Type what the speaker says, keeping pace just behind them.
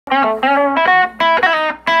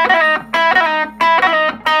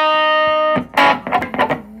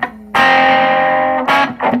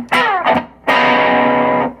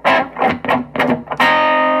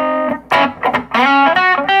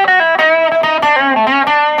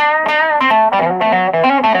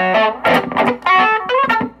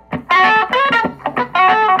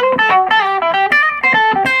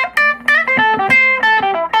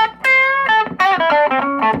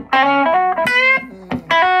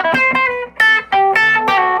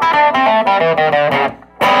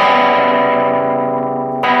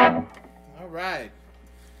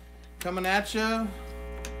Coming at you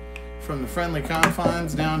from the friendly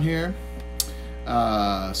confines down here.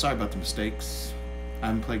 Sorry about the mistakes. I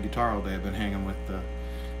haven't played guitar all day. I've been hanging with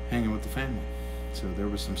the family, so there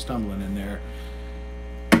was some stumbling in there.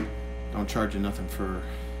 Don't charge you nothing for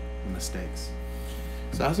mistakes.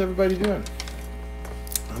 So how's everybody doing?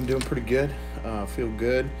 I'm doing pretty good. Feel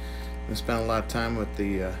good. I spent a lot of time with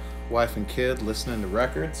the wife and kid listening to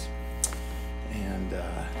records and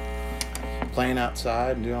playing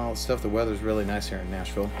outside and doing all the stuff. The weather's really nice here in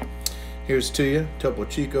Nashville. Here's to you, Topo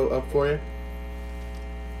Chico up for you.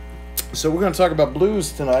 So we're going to talk about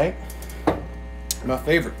blues tonight, my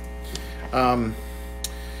favorite. And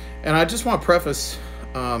I just want to preface,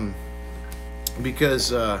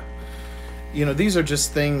 because you know, these are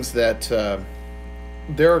just things that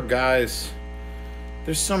there are guys.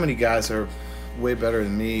 There's so many guys that are way better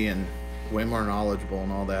than me and way more knowledgeable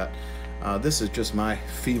and all that. This is just my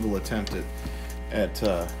feeble attempt at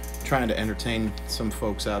trying to entertain some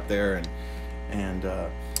folks out there and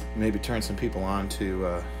maybe turn some people on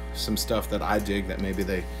to some stuff that I dig that maybe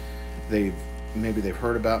they've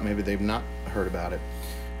heard about, maybe they've not heard about it.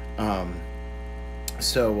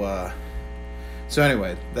 So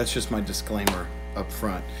anyway, that's just my disclaimer up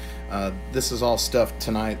front. This is all stuff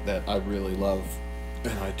tonight that I really love,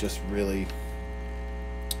 and I just really,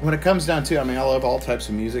 when it comes down to, I mean, I love all types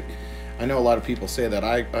of music. I know a lot of people say that.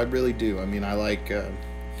 I really do. I mean, I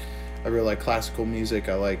really like classical music.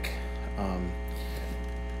 I like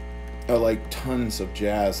tons of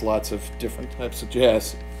jazz, lots of different types of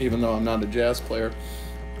jazz, even though I'm not a jazz player.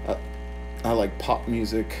 I like pop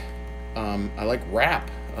music. I like rap.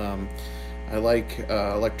 I like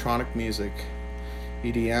electronic music,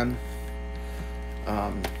 EDM.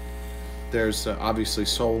 There's obviously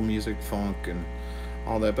soul music, funk, and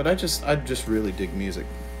all that. But I just really dig music.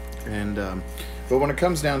 And but when it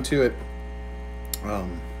comes down to it,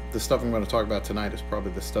 the stuff I'm going to talk about tonight is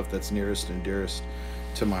probably the stuff that's nearest and dearest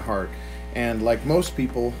to my heart. And like most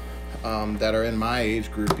people that are in my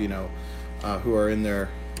age group, you know, who are in their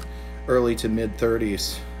early to mid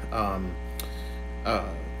 30s,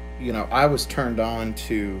 you know, I was turned on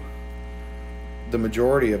to the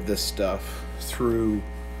majority of this stuff through,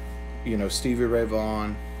 you know, Stevie Ray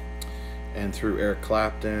Vaughan and through Eric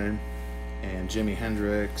Clapton and Jimi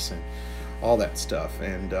Hendrix and all that stuff.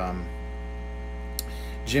 And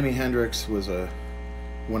Jimi Hendrix was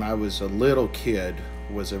when I was a little kid,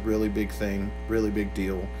 was a really big thing, really big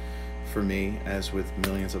deal for me, as with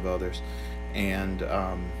millions of others. And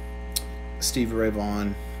Stevie Ray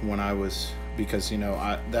Vaughan, when I was, because, you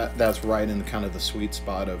know, that's right in kind of the sweet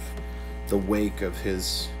spot of the wake of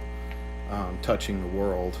his touching the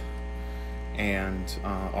world. And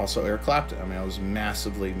also Eric Clapton. I mean, I was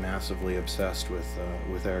massively obsessed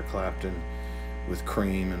with Eric Clapton, with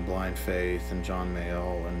Cream and Blind Faith and John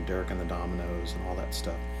Mayall and Derek and the Dominoes and all that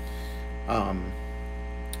stuff.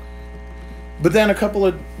 But then a couple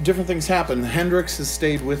of different things happened. Hendrix has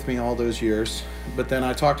stayed with me all those years. But then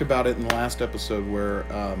I talked about it in the last episode where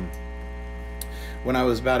when I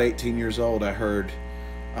was about 18 years old, I heard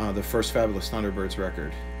the first Fabulous Thunderbirds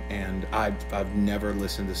record. And I've never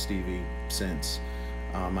listened to Stevie since.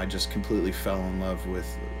 I just completely fell in love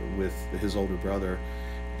with his older brother,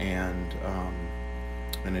 and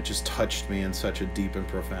it just touched me in such a deep and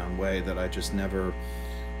profound way that I just never,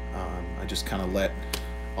 I just kind of let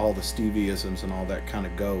all the Stevieisms and all that kind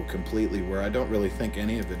of go completely, where I don't really think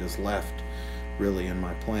any of it is left really in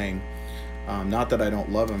my playing. Not that I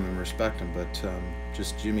don't love him and respect him, but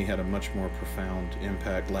just Jimmy had a much more profound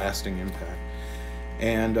impact, lasting impact.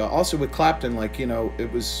 And also with Clapton, like, you know,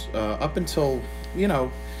 it was up until, you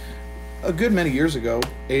know, a good many years ago,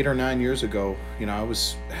 8 or 9 years ago, you know, I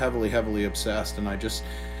was heavily obsessed, and I just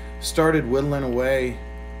started whittling away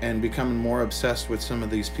and becoming more obsessed with some of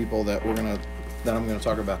these people that I'm gonna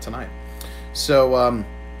talk about tonight. So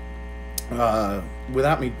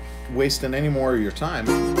without me wasting any more of your time,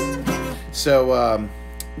 so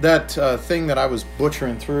that thing that I was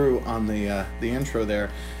butchering through on the intro there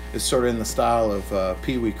is sort of in the style of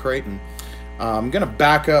Pee Wee Crayton. I'm going to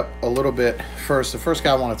back up a little bit first. The first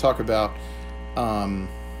guy I want to talk about,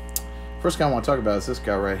 is this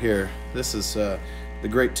guy right here. This is the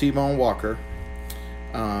great T-Bone Walker.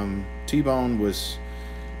 T-Bone was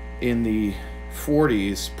in the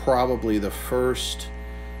 40s, probably the first,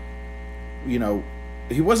 you know,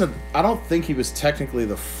 he wasn't, I don't think he was technically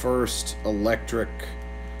the first electric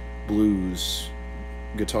blues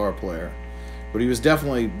guitar player, but he was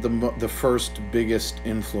definitely the first biggest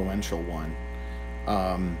influential one,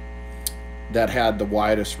 that had the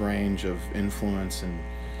widest range of influence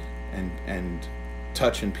and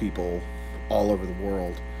touching people all over the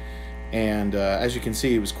world. And as you can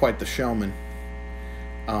see, he was quite the showman.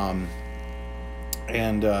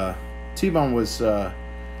 T-Bone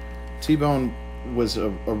was a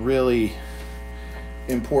really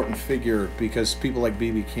important figure, because people like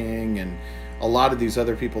B.B. King and a lot of these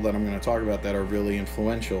other people that I'm going to talk about that are really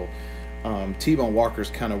influential, T-Bone Walker's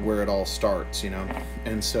kind of where it all starts, you know.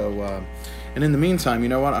 And so, and in the meantime, you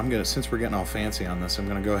know what? Since we're getting all fancy on this, I'm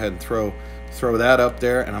gonna go ahead and throw that up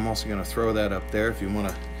there, and I'm also gonna throw that up there. If you want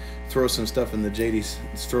to throw some stuff in the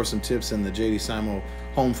throw some tips in the JD Simo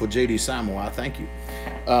home for JD Simo, I thank you.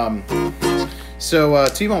 So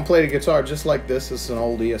T-Bone played a guitar just like this. This is an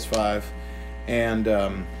old ES5,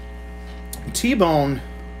 and T-Bone.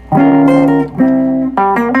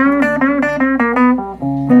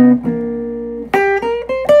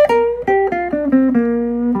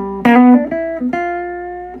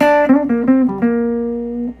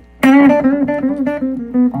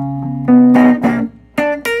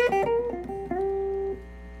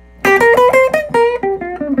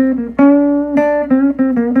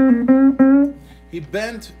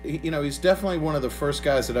 You know, he's definitely one of the first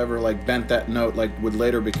guys that ever like bent that note, like would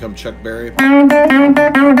later become Chuck Berry.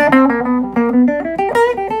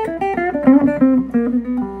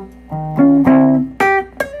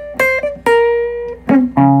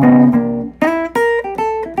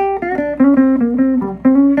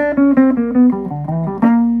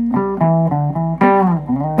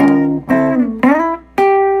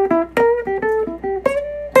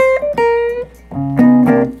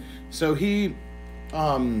 So he,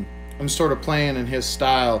 I'm sort of playing in his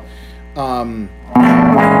style.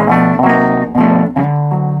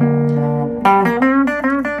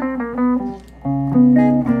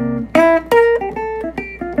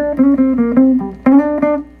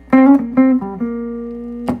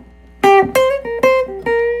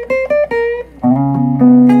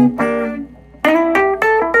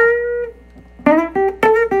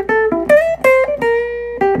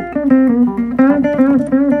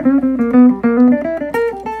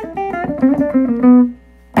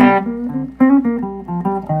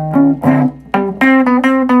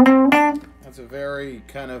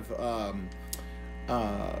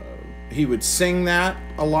 He would sing that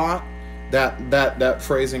a lot, that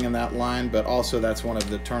phrasing in that line, but also that's one of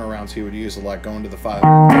the turnarounds he would use a lot, going to the 5.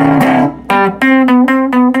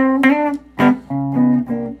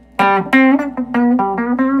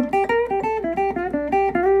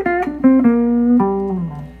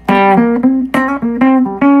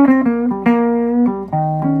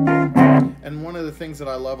 And one of the things that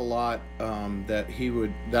I love a lot,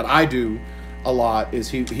 that I do a lot, is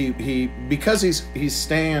he because he's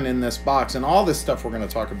staying in this box, and all this stuff we're going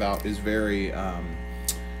to talk about is very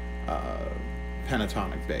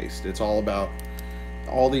pentatonic based. It's all about,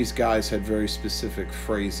 all these guys had very specific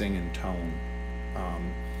phrasing and tone.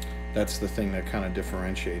 That's the thing that kind of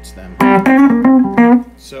differentiates them.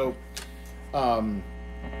 So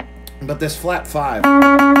but this flat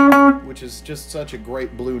 5, which is just such a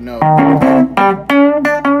great blue note,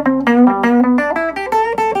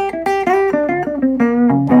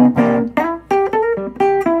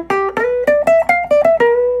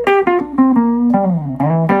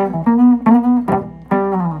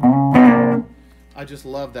 I just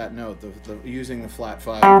love that note, using the flat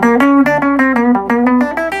 5. Let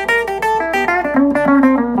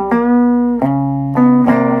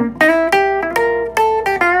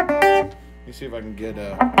me see if I can get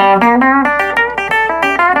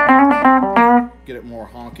it more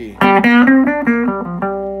honky.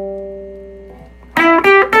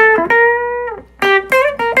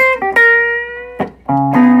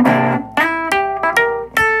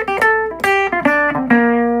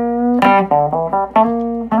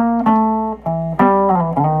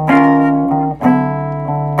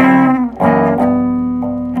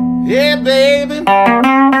 Yeah, baby,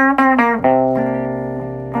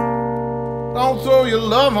 don't throw your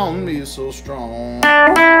love on me so strong.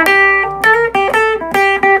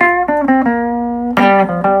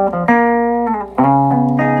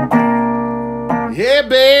 Yeah,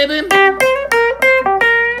 baby,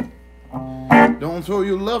 Don't throw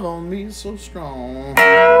your love on me so strong.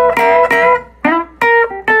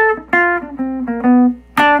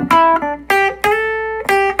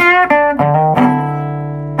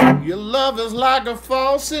 Your love is like a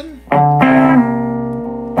faucet.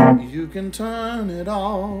 You can turn it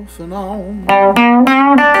off and on.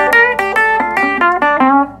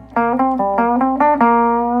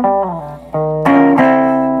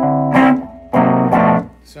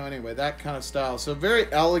 So anyway, that kind of style. So very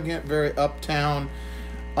elegant, very uptown,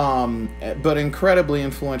 but incredibly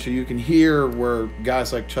influential. You can hear where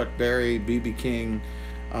guys like Chuck Berry, B.B. King,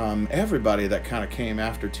 everybody that kind of came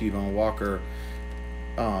after T-Bone Walker,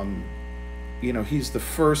 you know, he's the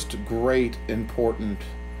first great important,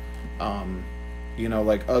 you know,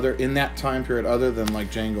 like other in that time period, other than like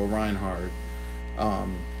Django Reinhardt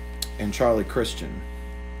and Charlie Christian.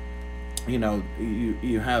 You know,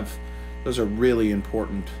 you have, those are really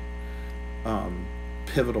important,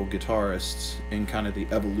 pivotal guitarists in kind of the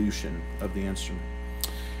evolution of the instrument.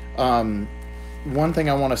 One thing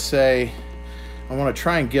I want to say, I want to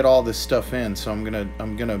try and get all this stuff in, so I'm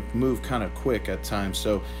gonna move kind of quick at times.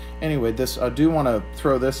 So anyway, this, I do want to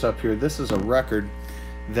throw this up here. This is a record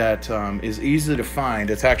that is easy to find.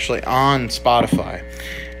 It's actually on Spotify,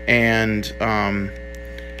 and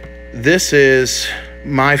this is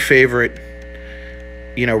my favorite,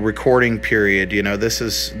 you know, recording period. You know, this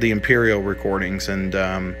is the Imperial recordings, and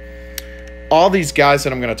all these guys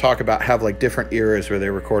that I'm going to talk about have like different eras where they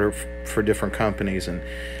recorded for different companies, and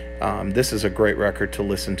this is a great record to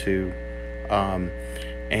listen to,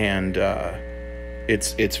 and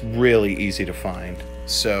it's really easy to find.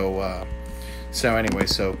 So anyway,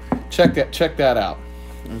 so check that out.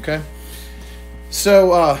 Okay,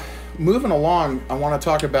 so moving along, I want to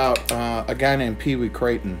talk about a guy named Pee Wee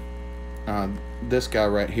Crayton. This guy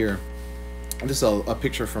right here. This is a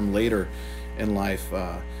picture from later in life.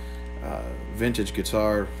 Vintage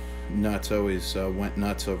guitar nuts, always went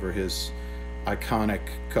nuts over his iconic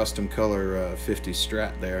custom color 50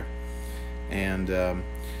 Strat there. And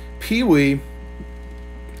Pee Wee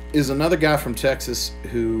is another guy from Texas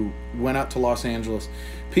who went out to Los Angeles.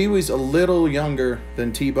 Pee Wee's a little younger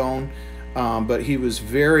than T-Bone, but he was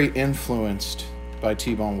very influenced by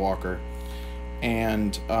T-Bone Walker.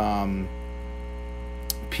 And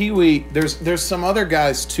Pee Wee, there's some other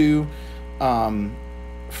guys too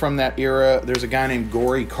from that era. There's a guy named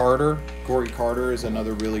Gory Carter. Gory Carter is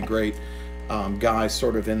another really great guy,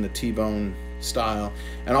 sort of in the T-Bone style.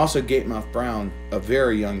 And also Gatemouth Brown, a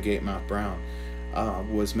very young Gatemouth Brown,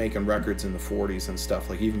 was making records in the 40s and stuff,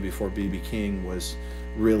 like even before B.B. King was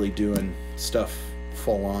really doing stuff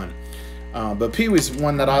full on. But Pee Wee's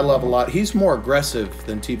one that I love a lot. He's more aggressive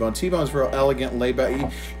than T-Bone. T-Bone's real elegant, laid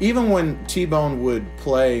back. Even when T-Bone would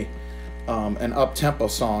play an up-tempo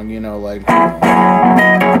song, you know, like...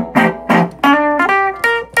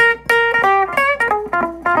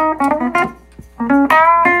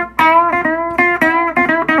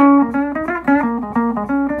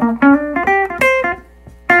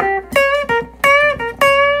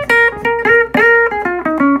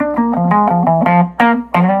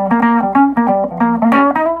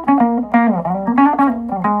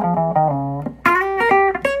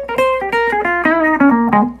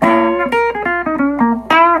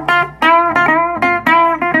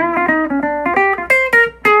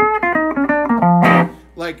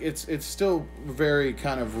 It's still very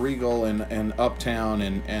kind of regal and uptown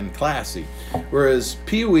and classy, whereas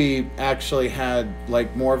Pee Wee actually had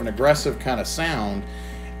like more of an aggressive kind of sound,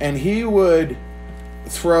 and he would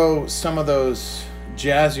throw some of those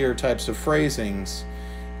jazzier types of phrasings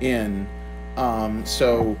in.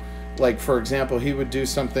 So like, for example, he would do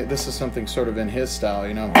something, this is something sort of in his style,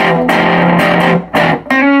 you know.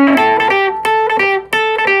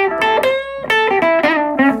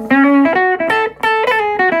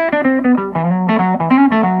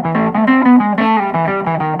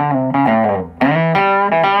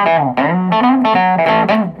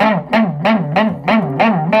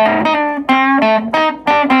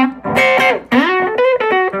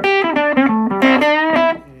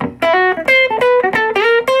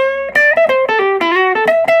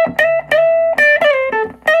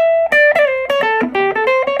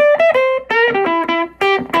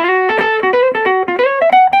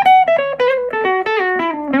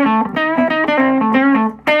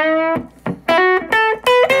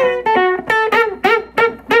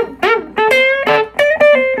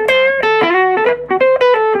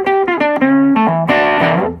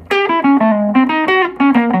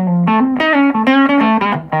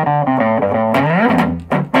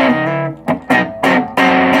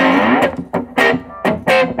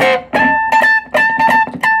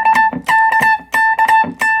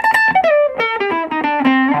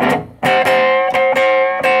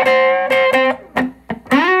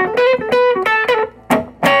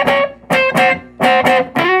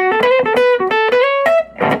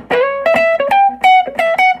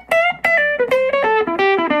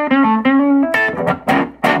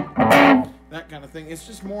 that kind of thing. It's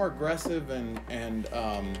just more aggressive and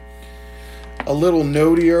a little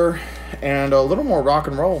notier and a little more rock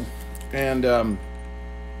and roll. And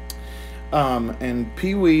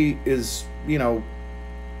Pee Wee is, you know,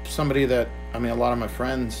 somebody that, I mean, a lot of my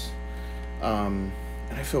friends, and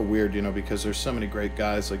I feel weird, you know, because there's so many great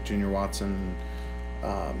guys like Junior Watson,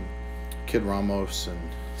 Kid Ramos, and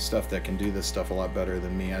stuff that can do this stuff a lot better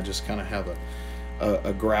than me. I just kind of have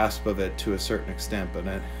a grasp of it to a certain extent, but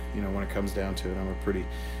you know, when it comes down to it, I'm a pretty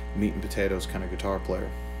meat and potatoes kind of guitar player.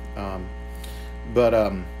 But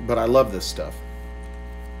I love this stuff.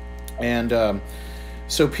 And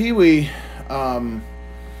so Pee Wee,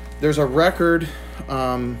 there's a record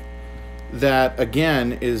that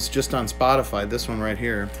again is just on Spotify. This one right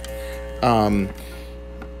here,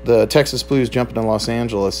 the Texas Blues Jumping in Los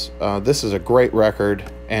Angeles. This is a great record,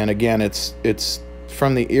 and again, it's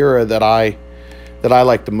from the era that I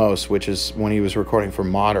like the most, which is when he was recording for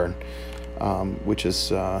Modern, which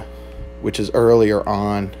is earlier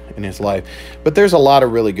on in his life. But there's a lot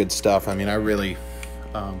of really good stuff. I mean, I really,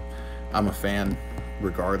 I'm a fan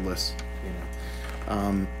regardless, you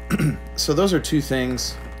know. So those are two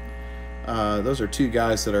things. Those are two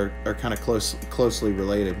guys that are kind of closely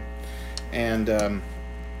related, and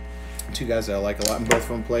two guys that I like a lot, and both of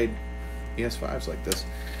them played ES5s like this.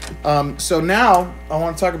 So now I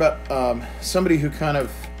want to talk about somebody who kind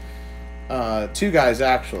of, two guys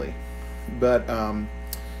actually, but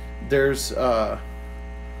there's I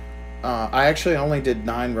actually only did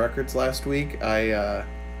 9 records last week. I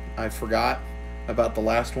forgot about the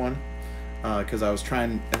last one because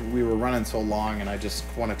we were running so long, and I just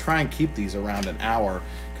want to try and keep these around an hour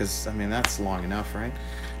because, I mean, that's long enough, right?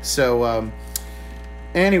 So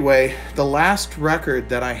anyway, the last record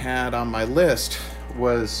that I had on my list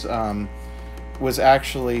was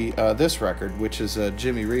actually this record, which is a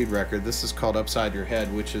Jimmy Reed record. This is called Upside Your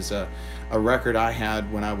Head, which is a record I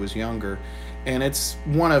had when I was younger, and it's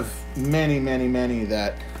one of many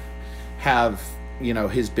that have, you know,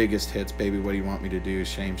 his biggest hits: Baby What Do You Want Me to Do,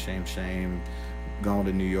 Shame Shame Shame, Going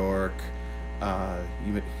to New York,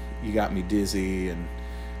 You Got Me Dizzy, and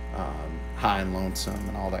High and Lonesome,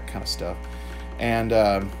 and all that kind of stuff. And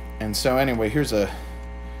so anyway, here's a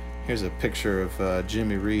picture of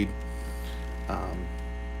Jimmy Reed,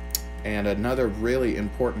 and another really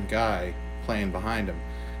important guy playing behind him,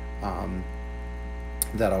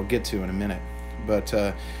 that I'll get to in a minute. But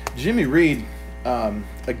Jimmy Reed,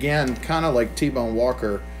 again, kind of like T-Bone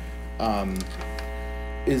Walker,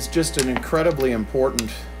 is just an incredibly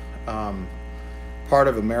important part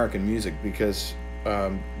of American music, because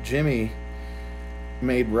Jimmy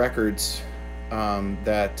made records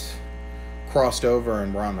that crossed over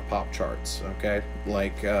and were on the pop charts, okay?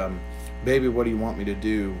 Like Baby What Do You Want Me to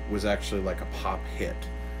Do was actually like a pop hit,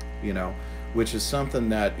 you know, which is something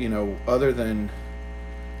that, you know, other than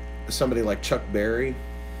somebody like Chuck Berry,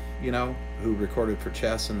 you know, who recorded for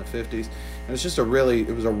Chess in the 50s, it was just it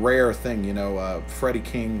was a rare thing, you know. Freddie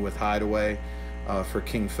King with Hideaway for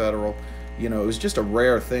King Federal, you know, it was just a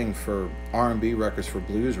rare thing for R&B records, for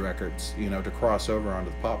blues records, you know, to cross over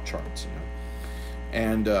onto the pop charts, you know.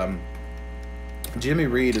 And Jimmy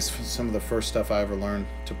Reed is some of the first stuff I ever learned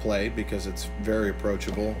to play because it's very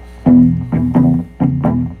approachable.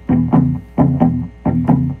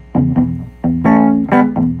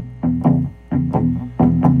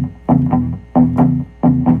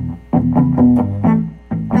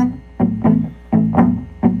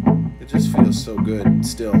 It just feels so good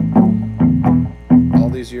still, all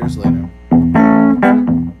these years later.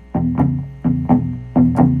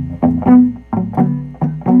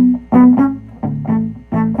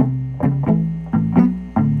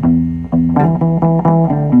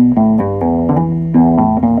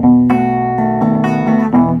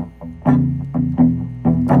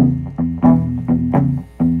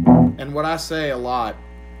 I say a lot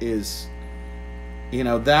is, you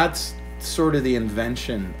know, that's sort of the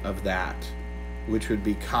invention of that, which would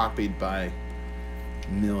be copied by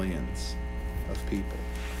millions of people,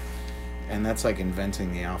 and that's like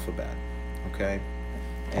inventing the alphabet, okay?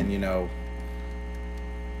 And, you know,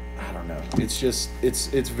 I don't know, it's just it's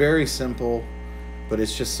very simple, but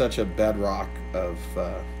it's just such a bedrock of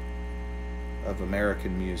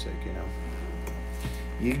American music, you know.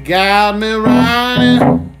 You got me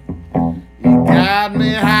running, you got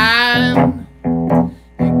me hiding,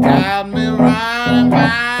 you got me running my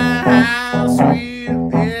house, sweet,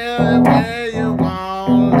 everywhere you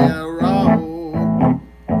want me to roll.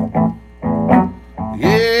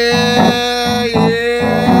 Yeah, yeah,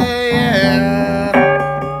 yeah.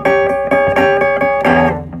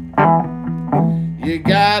 You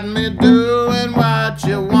got me doing what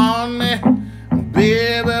you want me,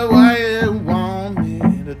 baby, what you want.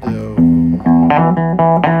 Going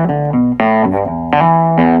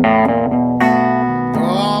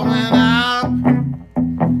up,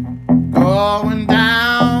 going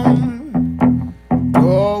down,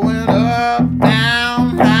 going up,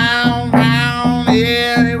 down, down, down,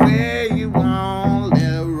 anywhere you want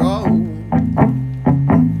to roll.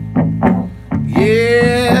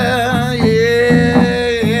 Yeah,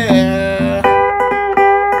 yeah, yeah.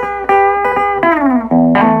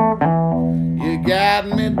 You got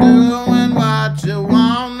me doing what you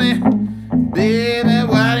want me, baby,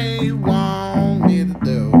 what do you want me to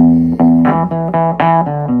do?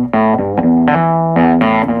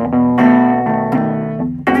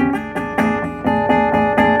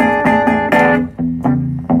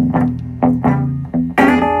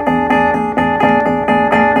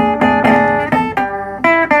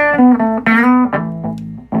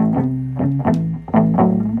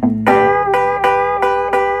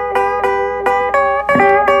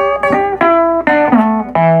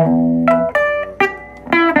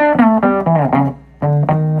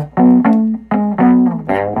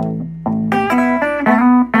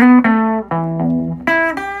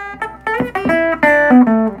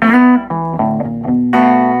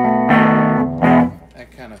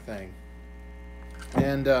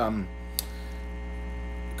 And a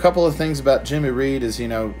couple of things about Jimmy Reed is, you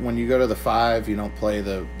know, when you go to the 5, you don't play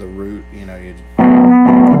the root, you know, you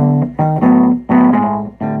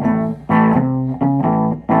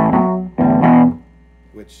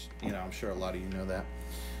which, you know, I'm sure a lot of you know that.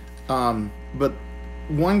 But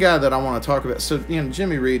one guy that I want to talk about, so, you know,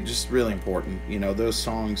 Jimmy Reed, just really important. You know, those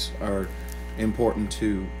songs are important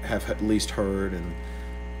to have at least heard and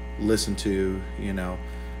listened to, you know.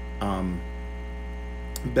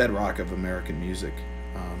 Bedrock of American music.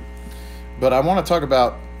 But I want to talk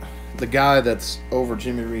about the guy that's over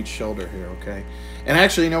Jimmy Reed's shoulder here, okay? And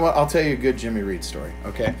actually, you know what? I'll tell you a good Jimmy Reed story,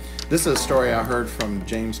 okay? This is a story I heard from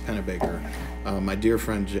James Pennebaker, my dear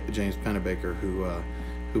friend James Pennebaker,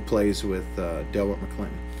 who plays with Delbert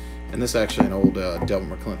McClinton. And this is actually an old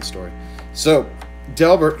Delbert McClinton story. So,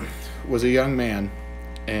 Delbert was a young man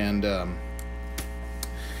and,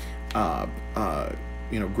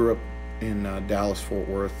 you know, grew up in Dallas-Fort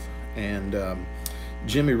Worth, and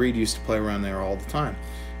Jimmy Reed used to play around there all the time.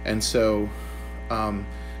 And so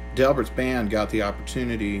Delbert's band got the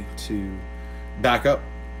opportunity to back up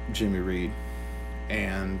Jimmy Reed,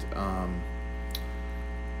 and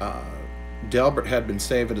Delbert had been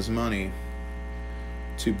saving his money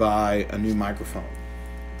to buy a new microphone,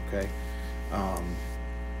 okay?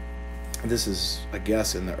 This is, I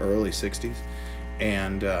guess, in the early 60s,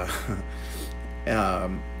 and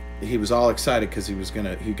he was all excited because he was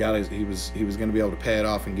gonna be able to pay it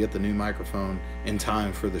off and get the new microphone in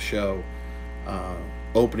time for the show,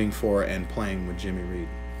 opening for and playing with Jimmy Reed.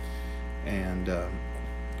 And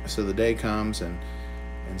so the day comes, and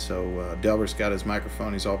so Delbert's got his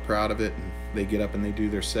microphone. He's all proud of it, and they get up and they do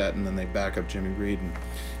their set, and then they back up Jimmy Reed, and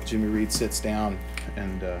Jimmy Reed sits down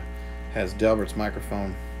and has Delbert's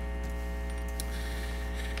microphone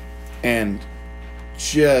and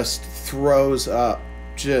just throws up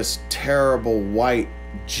just terrible white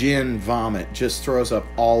gin vomit, just throws up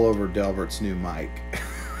all over Delbert's new mic.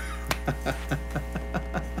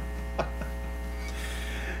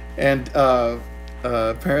 And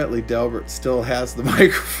apparently Delbert still has the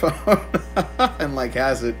microphone and like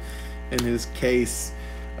has it in his case,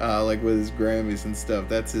 like with his Grammys and stuff.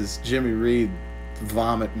 That's his Jimmy Reed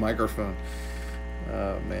vomit microphone.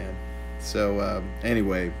 Oh man. So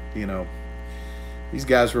anyway, you know, these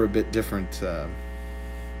guys were a bit different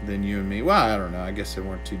than you and me. Well, I don't know. I guess they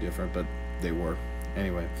weren't too different, but they were.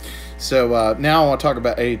 Anyway, so now I want to talk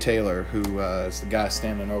about Eddie Taylor, who is the guy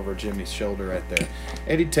standing over Jimmy's shoulder right there.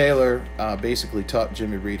 Eddie Taylor basically taught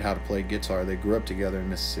Jimmy Reed how to play guitar. They grew up together in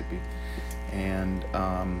Mississippi. And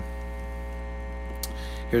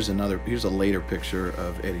here's a later picture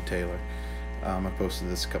of Eddie Taylor. I posted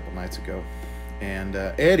this a couple nights ago. And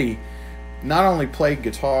Eddie not only played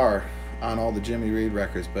guitar on all the Jimmy Reed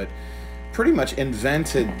records, but pretty much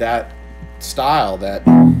invented that style, that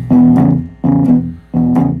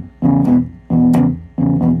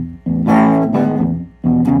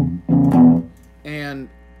and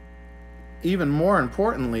even more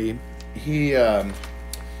importantly, he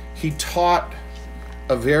taught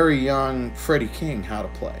a very young Freddie King how to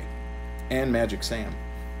play, and Magic Sam,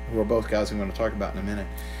 who are both guys I'm going to talk about in a minute.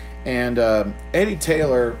 And Eddie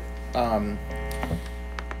Taylor,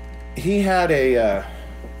 he had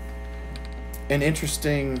an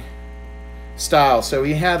interesting style. So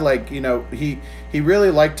he had, like, you know, he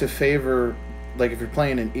really liked to favor, like if you're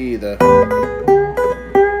playing an E, the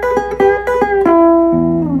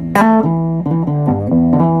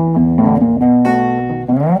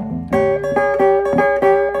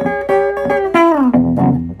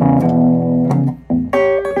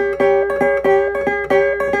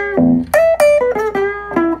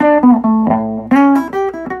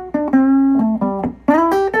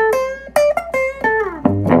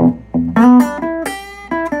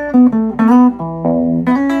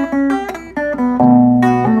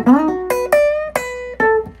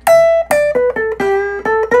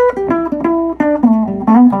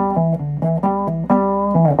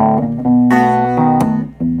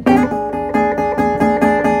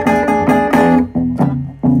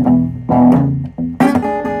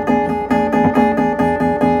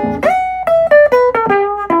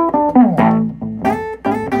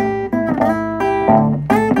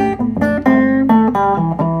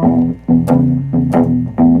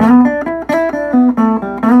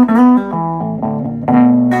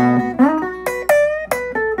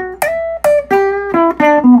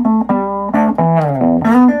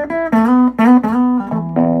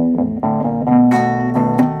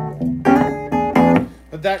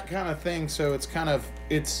thing. So it's kind of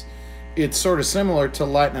it's sort of similar to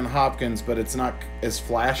Lightning Hopkins, but it's not as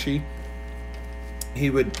flashy. He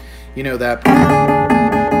would, you know, that.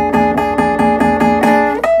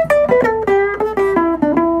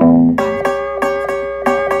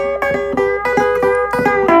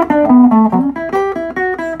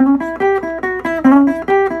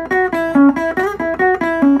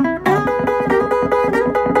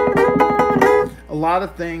 A lot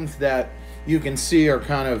of things that you can see are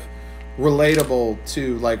kind of relatable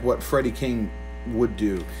to like what Freddie King would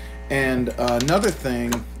do. And another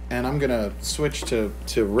thing, and I'm gonna switch to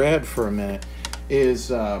red for a minute, is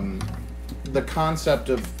the concept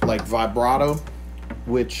of like vibrato,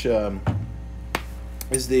 which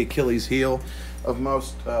is the Achilles heel of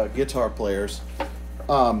most guitar players.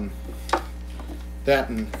 That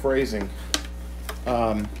and phrasing.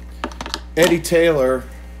 Eddie Taylor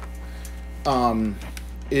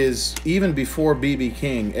is, even before B.B.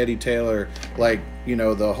 King, Eddie Taylor, like, you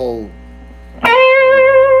know, the whole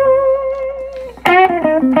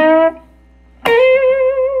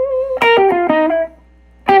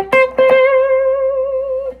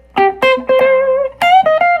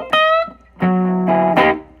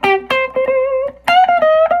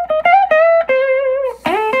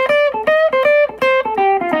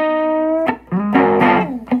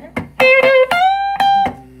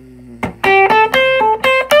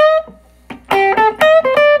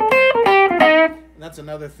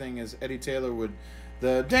another thing is Eddie Taylor would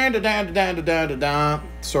the dan da dan da dan da dan da dan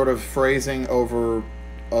sort of phrasing over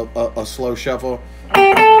a slow shuffle.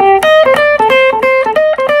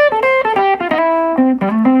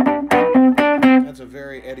 That's a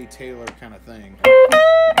very Eddie Taylor kind of thing.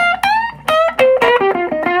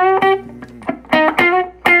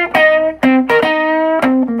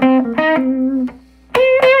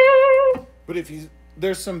 But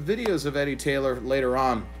there's some videos of Eddie Taylor later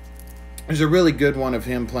on. There's a really good one of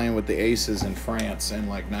him playing with the Aces in France in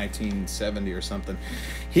like 1970 or something.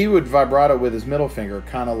 He would vibrato with his middle finger,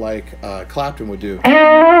 kind of like Clapton would do.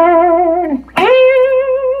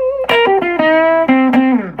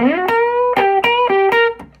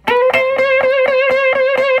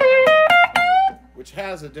 Which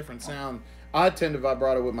has a different sound. I tend to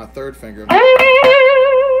vibrato with my third finger.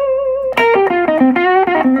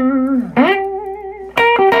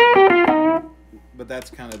 But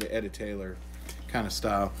that's kind of the Eddie Taylor kind of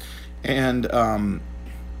style. And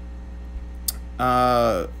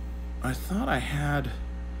I thought I had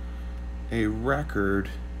a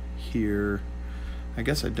record here. I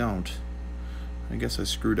guess I don't. I guess I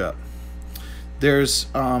screwed up. There's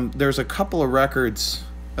a couple of records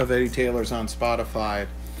of Eddie Taylor's on Spotify.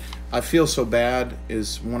 I Feel So Bad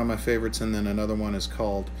is one of my favorites, and then another one is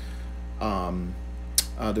called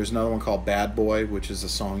there's another one called Bad Boy, which is a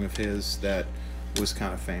song of his that was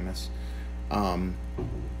kind of famous.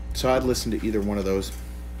 So I'd listen to either one of those.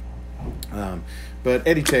 But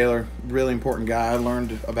Eddie Taylor, really important guy. I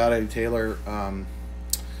learned about Eddie Taylor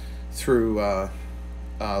through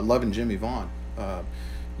loving Jimmy Vaughn.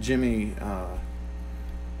 Jimmy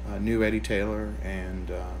knew Eddie Taylor,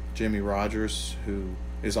 and Jimmy Rogers, who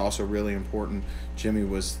is also really important. Jimmy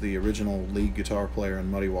was the original lead guitar player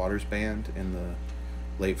in Muddy Waters Band in the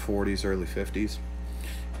late 40s, early 50s.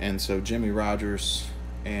 And so Jimmy Rogers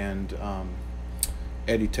and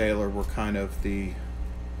Eddie Taylor were kind of the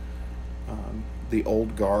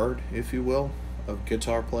old guard, if you will, of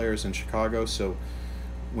guitar players in Chicago. So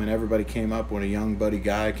when everybody came up, when a young Buddy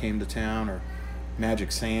Guy came to town, or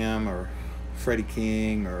Magic Sam, or Freddie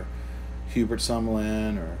King, or Hubert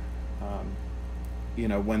Sumlin, or you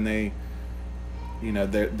know, when they, you know,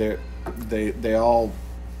 they all,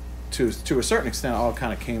 to a certain extent, all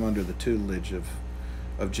kind of came under the tutelage of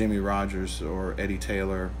Jimmy Rogers or Eddie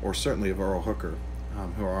Taylor, or certainly of Earl Hooker,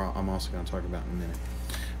 who I'm also going to talk about in a minute.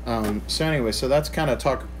 So anyway, so that's kind of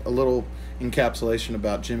talk a little encapsulation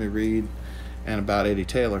about Jimmy Reed and about Eddie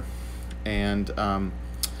Taylor. And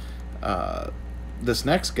this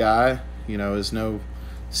next guy, you know, is no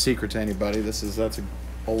secret to anybody. That's an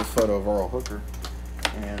old photo of Earl Hooker,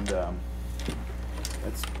 and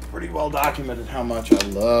it's pretty well documented how much I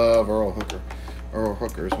love Earl Hooker. Earl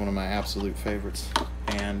Hooker is one of my absolute favorites,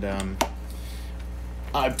 and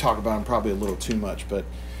I talk about him probably a little too much, but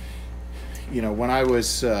you know, when I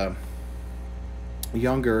was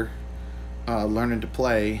younger, learning to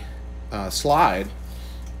play slide,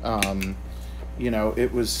 you know,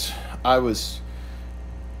 I was,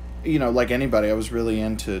 you know, like anybody, I was really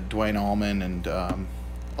into Dwayne Allman and a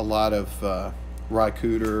lot of Ry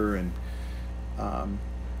Cooder and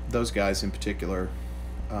those guys in particular.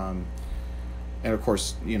 And of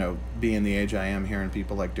course, you know, being the age I am, hearing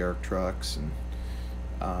people like Derek Trucks and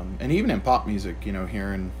And even in pop music, you know,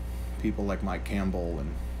 hearing people like Mike Campbell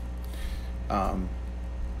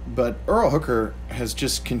but Earl Hooker has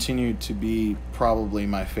just continued to be probably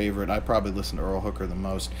my favorite. I probably listen to Earl Hooker the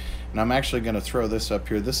most. And I'm actually going to throw this up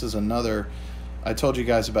here. This is another, I told you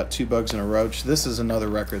guys about Two Bugs and a Roach. This is another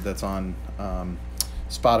record that's on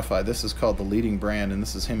Spotify. This is called The Leading Brand, and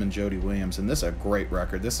this is him and Jody Williams. And this is a great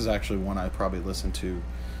record. This is actually one I probably listen to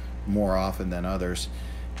more often than others.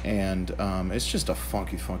 And it's just a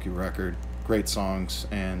funky, funky record. Great songs.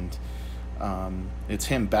 And it's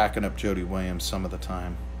him backing up Jody Williams some of the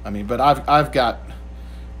time. I mean, but I've got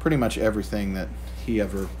pretty much everything that he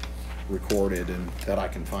ever recorded, and that I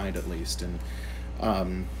can find at least. And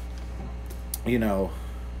you know,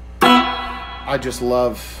 I just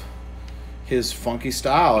love his funky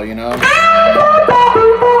style, you know.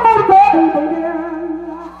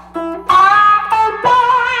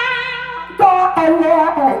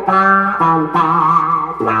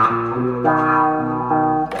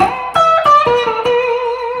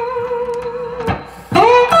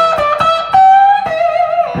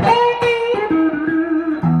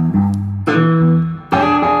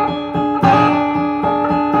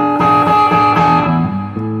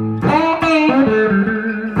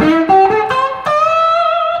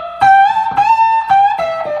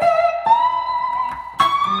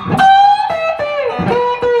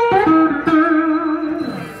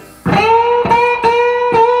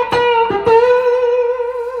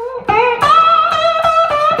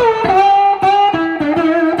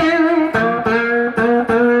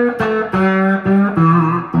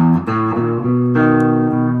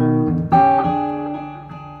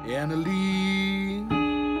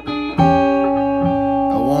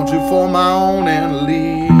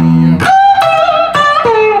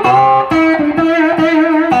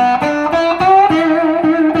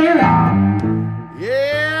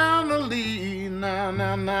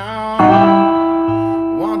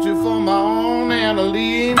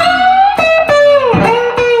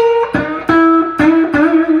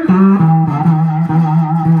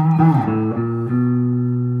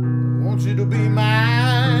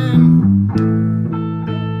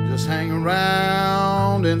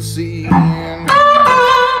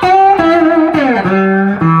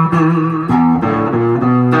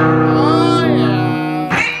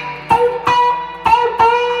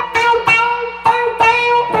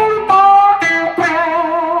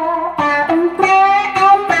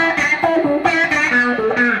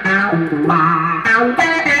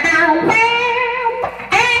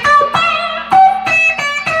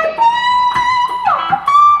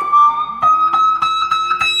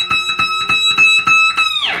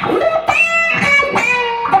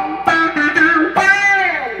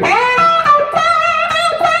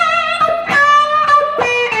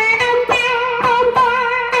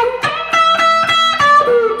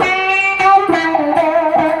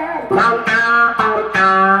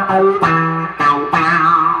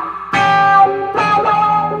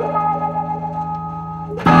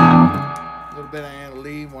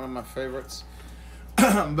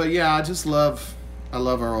 But yeah, I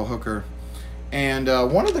love Earl Hooker. And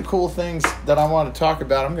one of the cool things that I want to talk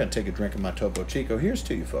about, I'm going to take a drink of my Topo Chico. Here's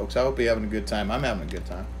to you folks. I hope you're having a good time. I'm having a good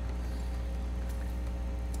time.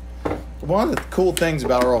 One of the cool things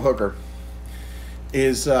about Earl Hooker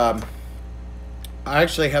is I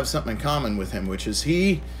actually have something in common with him, which is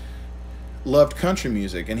he loved country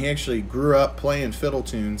music, and he actually grew up playing fiddle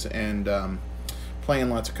tunes and playing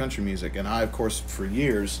lots of country music. And I, of course, for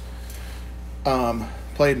years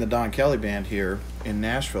played in the Don Kelly band here in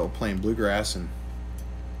Nashville, playing bluegrass, and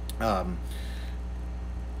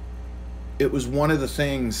it was one of the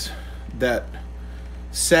things that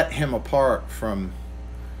set him apart from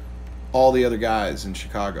all the other guys in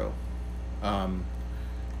Chicago.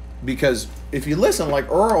 Because if you listen, like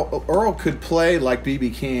Earl could play like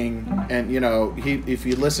B.B. King, and you know, if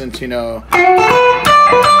you listen to, you know,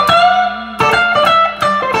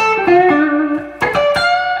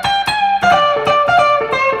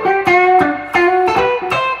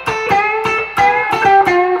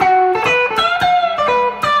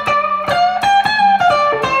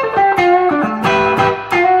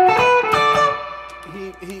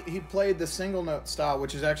 the single note style,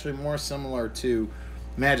 which is actually more similar to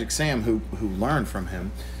Magic Sam, who learned from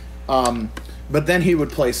him. But then he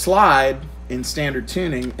would play slide in standard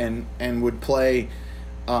tuning and would play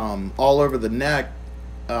all over the neck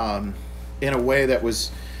in a way that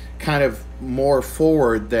was kind of more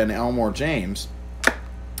forward than Elmore James.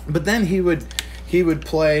 But then he would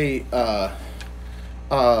play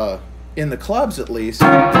in the clubs, at least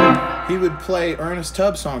he would play Ernest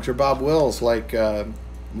Tubb songs or Bob Wills, like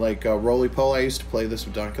Like Roly Poly, I used to play this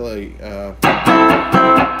with Don Kelly.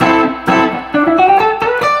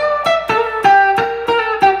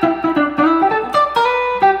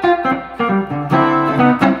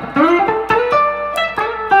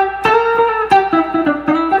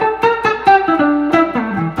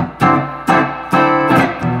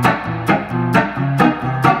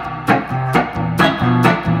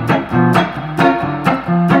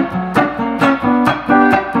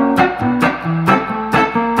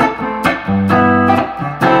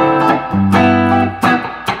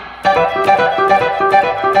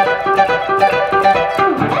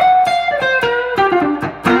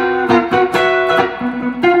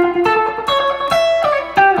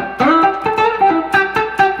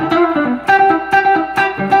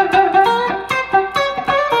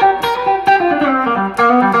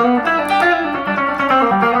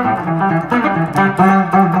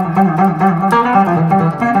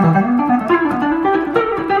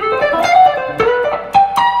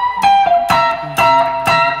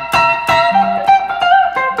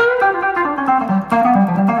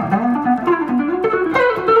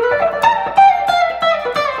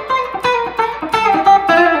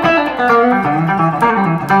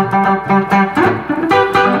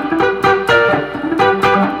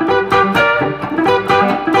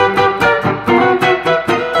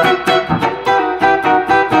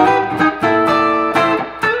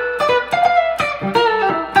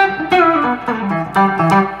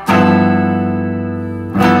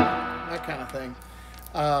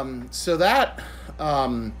 So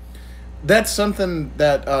that's something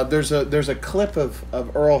that there's a clip of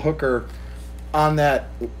Earl Hooker on that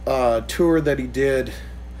tour that he did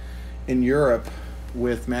in Europe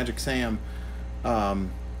with Magic Sam,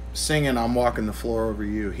 singing "I'm Walking the Floor Over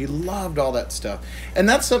You." He loved all that stuff, and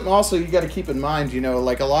that's something also you got to keep in mind. You know,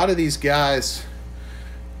 like a lot of these guys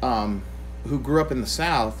who grew up in the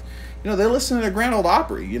South, you know, they listen to the Grand Ole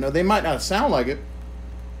Opry. You know, they might not sound like it,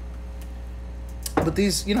 but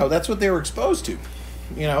these, you know, that's what they were exposed to.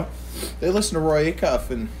 You know, they listen to Roy Acuff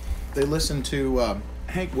and they listen to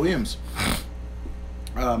Hank Williams.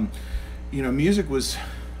 You know, music was,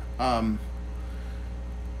 how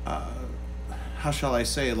shall I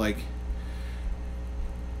say, like,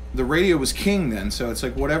 the radio was king then. So it's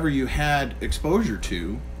like whatever you had exposure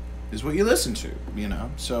to is what you listened to, you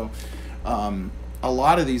know. So a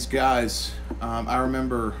lot of these guys, I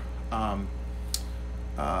remember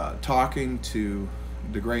talking to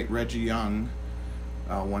the great Reggie Young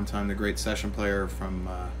one time, the great session player from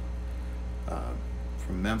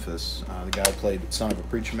Memphis, the guy who played Son of a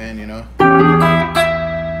Preacher Man, you know.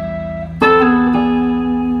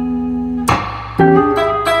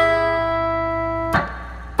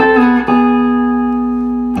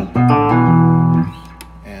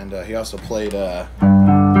 And he also played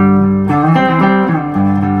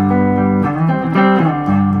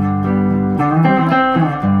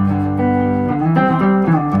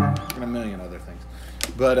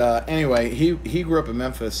but anyway, he grew up in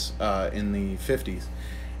Memphis in the 50s,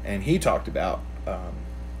 and he talked about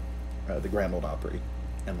the Grand Ole Opry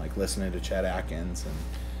and like listening to Chet Atkins and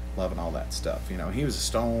loving all that stuff. You know, he was a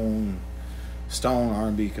stone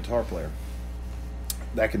R&B guitar player.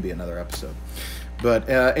 That could be another episode. But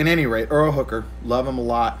in any rate, Earl Hooker, love him a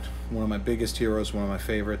lot. One of my biggest heroes, one of my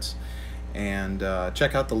favorites. And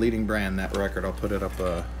check out the Leading Brand, that record. I'll put it up.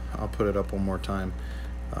 I'll put it up one more time.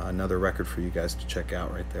 Another record for you guys to check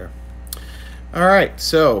out right there. All right,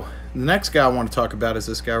 so the next guy I want to talk about is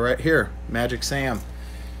this guy right here, Magic Sam.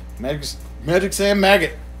 Magic Sam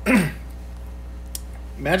Maggot.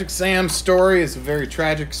 Magic Sam's story is a very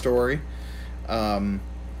tragic story.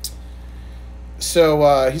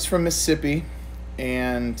 So he's from Mississippi,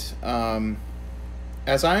 and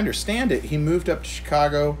as I understand it, he moved up to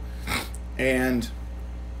Chicago, and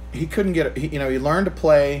he couldn't get. He learned to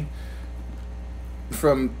play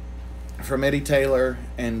from Eddie Taylor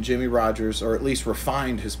and Jimmy Rogers, or at least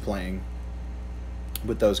refined his playing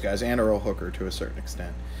with those guys, and Earl Hooker to a certain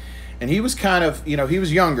extent. And he was kind of, he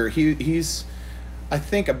was younger. He's I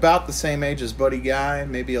think about the same age as Buddy Guy,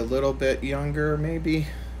 maybe a little bit younger, maybe.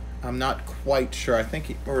 I'm not quite sure. I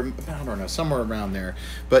think I don't know, somewhere around there.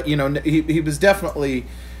 But he was definitely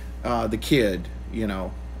the kid,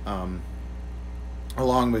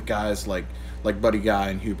 along with guys like Buddy Guy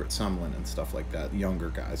and Hubert Sumlin and stuff like that, younger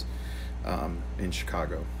guys in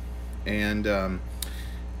Chicago. And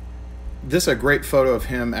this is a great photo of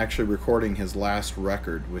him actually recording his last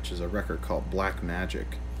record, which is a record called Black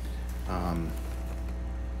Magic,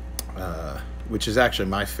 which is actually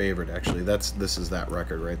my favorite. Actually, this is that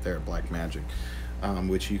record right there, Black Magic,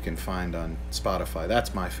 which you can find on Spotify.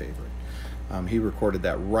 That's my favorite. He recorded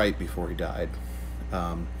that right before he died,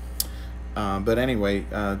 But anyway,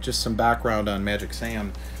 just some background on Magic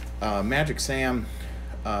Sam. Magic Sam,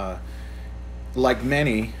 like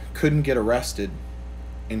many, couldn't get arrested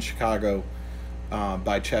in Chicago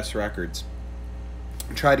by Chess Records.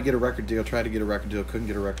 Tried to get a record deal, couldn't get a record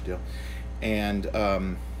deal. And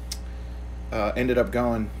ended up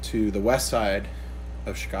going to the west side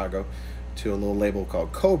of Chicago to a little label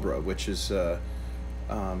called Cobra, which is an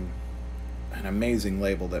amazing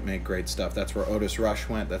label that made great stuff. That's where Otis Rush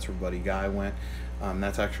went. That's where Buddy Guy went.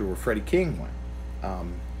 That's actually where Freddie King went.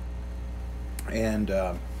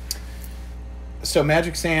 So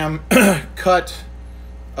Magic Sam cut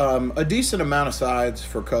a decent amount of sides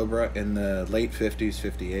for Cobra in the late 50s,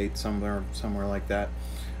 58, somewhere like that.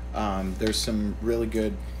 There's some really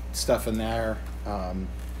good stuff in there.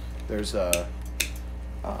 There's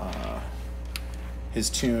his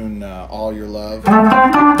tune All Your Love.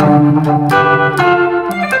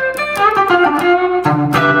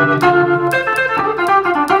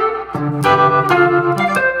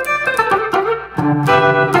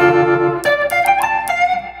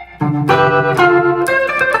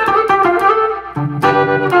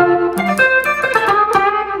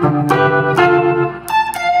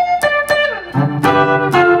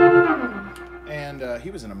 He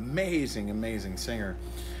was an amazing singer.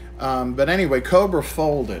 But anyway, Cobra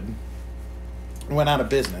folded, went out of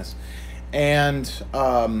business, and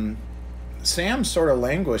Sam sort of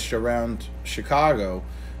languished around Chicago,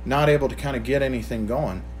 not able to kind of get anything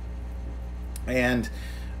going. And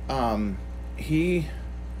when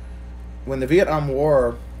the Vietnam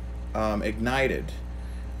War ignited,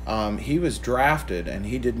 he was drafted and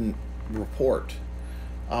he didn't report.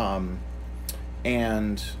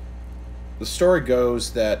 And the story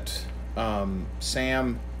goes that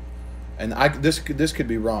Sam, and this could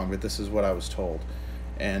be wrong, but this is what I was told,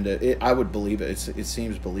 and I would believe it. It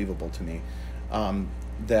seems believable to me,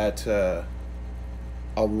 that a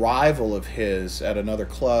rival of his at another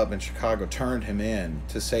club in Chicago turned him in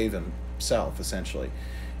to save himself, essentially,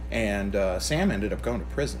 and Sam ended up going to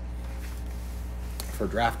prison for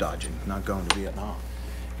draft dodging, not going to Vietnam,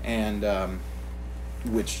 and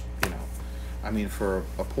which, you know, I mean, for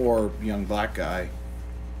a poor young black guy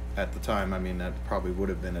at the time, I mean, that probably would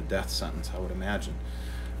have been a death sentence, I would imagine.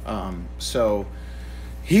 So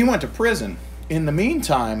he went to prison. In the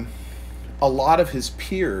meantime, a lot of his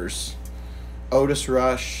peers, Otis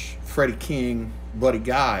Rush, Freddie King, Buddy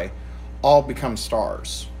Guy, all become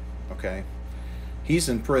stars, okay? He's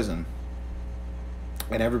in prison,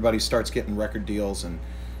 and everybody starts getting record deals and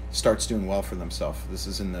starts doing well for themselves. This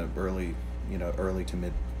is in the early to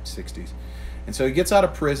mid 60s. And so he gets out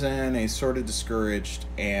of prison, and he's sort of discouraged,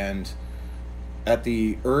 and at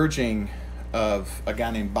the urging of a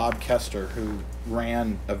guy named Bob Kester, who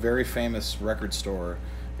ran a very famous record store,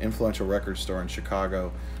 influential record store in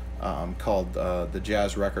Chicago, called the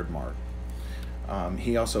Jazz Record Mart.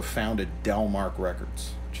 He also founded Delmark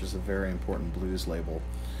Records, which is a very important blues label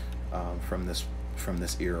from this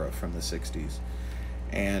era, from the 60s.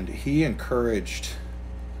 And he encouraged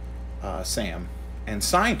Sam and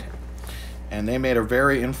signed him. And they made a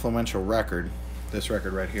very influential record, this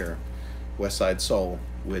record right here, West Side Soul,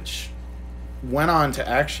 which went on to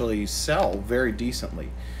actually sell very decently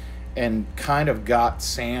and kind of got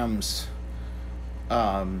Sam's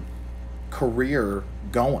career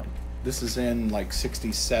going. This is in like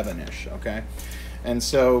 67-ish, okay? And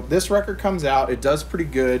so this record comes out, it does pretty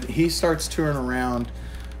good. He starts touring around,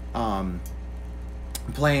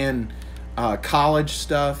 playing college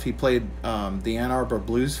stuff. He played the Ann Arbor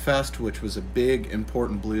Blues Fest, which was a big,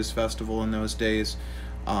 important blues festival in those days,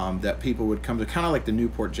 that people would come to, kind of like the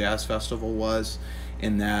Newport Jazz Festival was,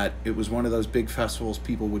 in that it was one of those big festivals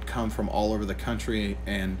people would come from all over the country,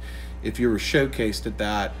 and if you were showcased at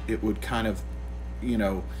that, it would kind of, you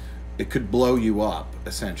know, it could blow you up,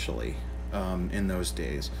 essentially, in those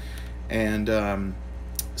days. And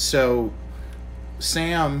so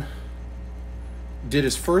Sam did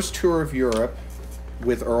his first tour of Europe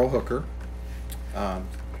with Earl Hooker,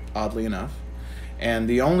 oddly enough, and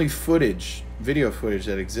the only video footage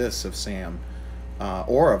that exists of Sam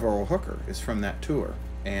or of Earl Hooker is from that tour.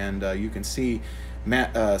 And you can see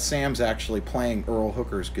Sam's actually playing Earl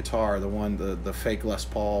Hooker's guitar, the fake Les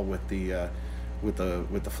Paul with the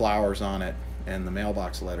flowers on it and the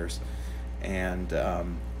mailbox letters, and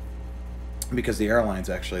because the airlines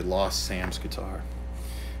actually lost Sam's guitar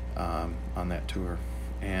on that tour.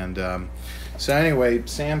 And so anyway,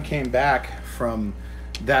 Sam came back from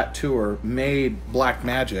that tour, made Black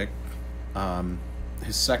Magic,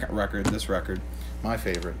 his second record, this record, my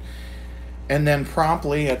favorite, and then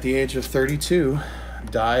promptly at the age of 32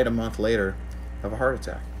 died a month later of a heart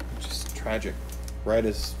attack, which is tragic. right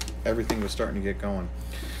as everything was starting to get going.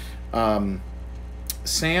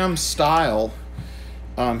 Sam's style,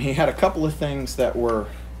 he had a couple of things that were,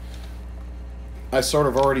 I sort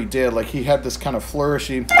of already did. Like, he had this kind of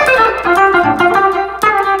flourishy.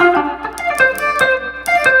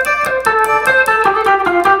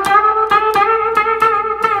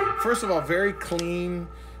 First of all, very clean,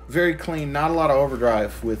 not a lot of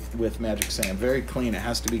overdrive with Magic Sam. Very clean. It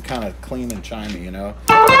has to be kind of clean and chimey, you know.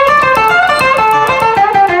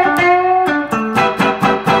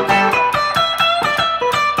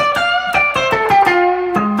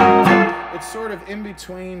 Sort of in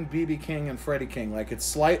between B.B. King and Freddie King. Like, it's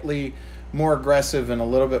slightly more aggressive and a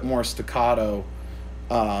little bit more staccato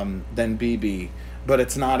than B.B., but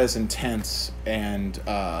it's not as intense and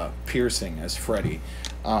piercing as Freddie.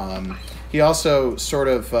 He also sort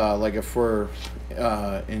of, like if we're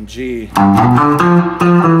in G, this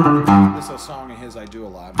is a song of his I do a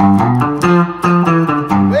lot. Well,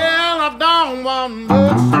 I don't want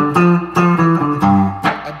much,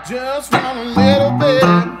 I just want a little bit.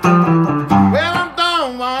 Well, I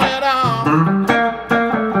don't want it all,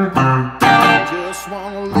 I just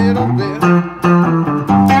want a little bit.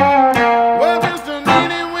 Well, just a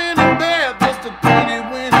teeny weeny bit, just a teeny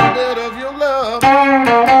weeny bit of your love.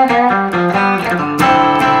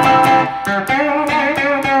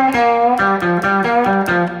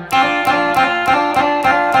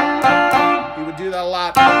 He would do that a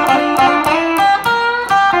lot.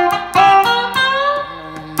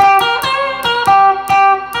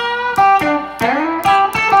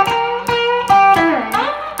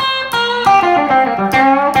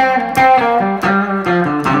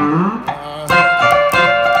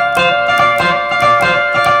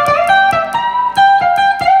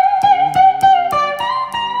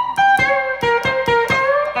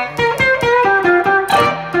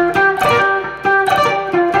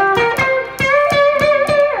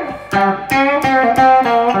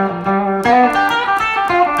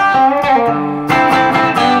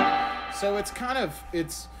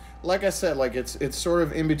 It's like I said, like it's sort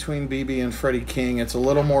of in between BB and Freddie King. It's a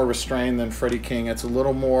little more restrained than Freddie King. It's a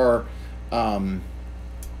little more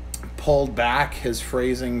pulled back. His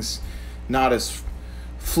phrasing's not as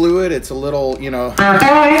fluid. It's a little, you know.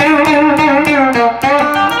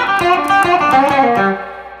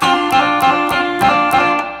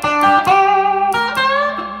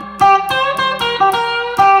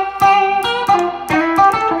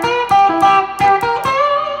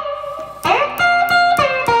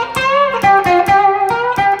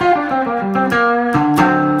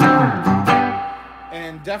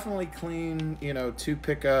 Definitely clean, you know, two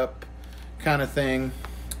pickup kind of thing.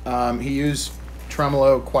 He used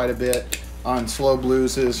tremolo quite a bit on slow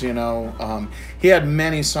blueses, you know. He had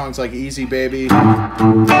many songs like Easy Baby. Doing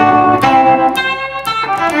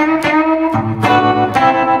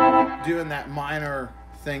that minor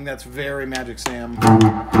thing that's very Magic Sam.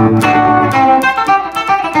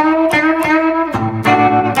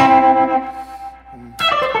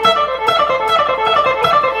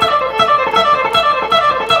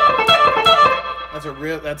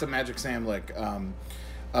 That's a Magic Sam lick,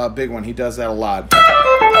 a big one. He does that a lot.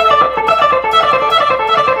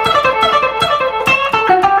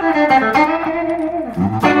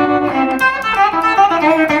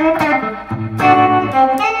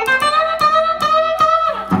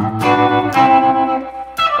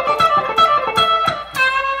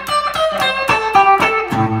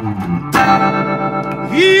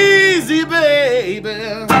 Easy, baby.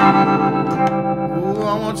 Ooh,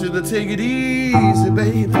 I want you to take it easy,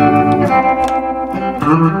 baby.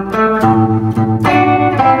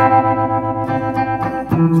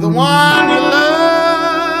 The one you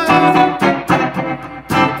love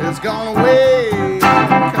is gone away.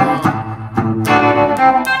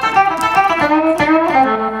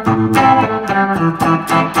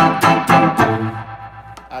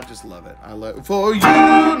 I just love it. I love it. For you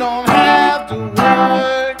don't have to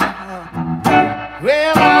work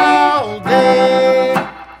well all day.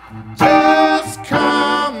 Just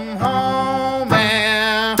come home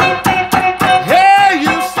and hear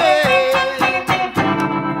you say,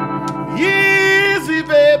 easy,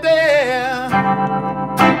 baby.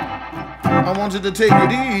 I want you to take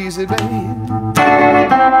it easy, baby.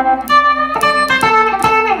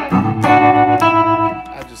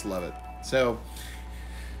 I just love it. So,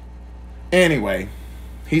 anyway,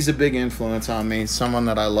 he's a big influence on me, someone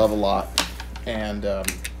that I love a lot, and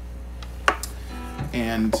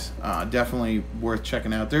definitely worth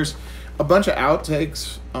checking out. There's a bunch of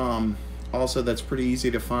outtakes also that's pretty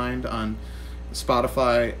easy to find on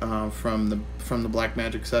Spotify from the Black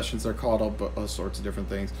Magic sessions. They're called all sorts of different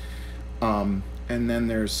things, and then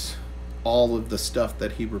there's all of the stuff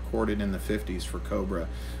that he recorded in the 50s for Cobra,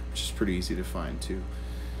 which is pretty easy to find too.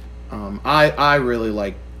 I really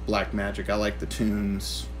like Black Magic. I like the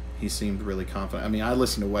tunes. He seemed really confident. I mean, I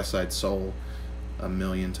listened to West Side Soul a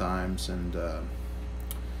million times, and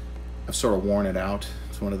I've sort of worn it out.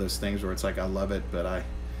 It's one of those things where it's like I love it, but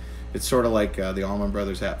it's sort of like the Allman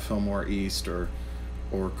Brothers at Fillmore East or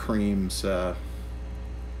Cream's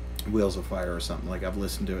Wheels of Fire or something. Like, I've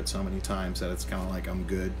listened to it so many times that it's kind of like I'm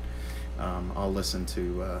good. I'll listen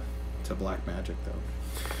to Black Magic though.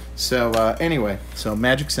 So anyway, so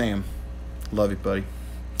Magic Sam, love you, buddy.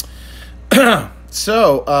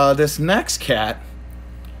 So this next cat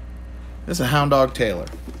is a Hound Dog Taylor,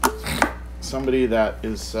 somebody that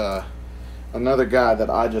is another guy that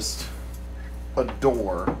I just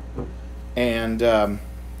adore, and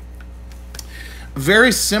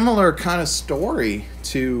very similar kind of story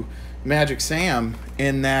to Magic Sam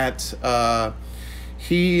in that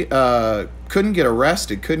he couldn't get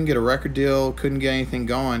arrested, couldn't get a record deal, couldn't get anything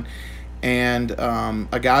going, and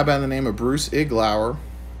a guy by the name of Bruce Iglauer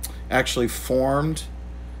actually formed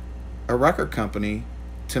a record company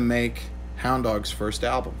to make Hound Dog's first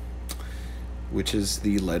album, which is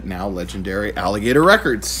the now legendary Alligator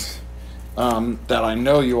Records, that I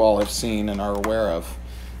know you all have seen and are aware of.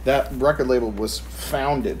 That record label was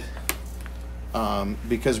founded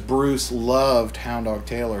because Bruce loved Hound Dog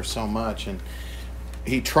Taylor so much, and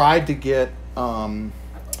he tried to get Bob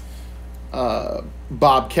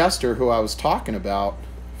Kester, who I was talking about,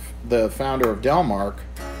 the founder of Delmark,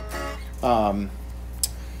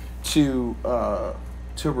 to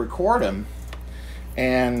record him,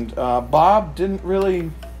 and Bob didn't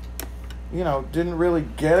really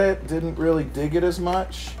get it, didn't really dig it as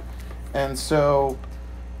much, and so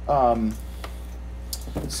that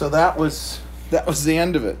was the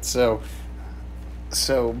end of it.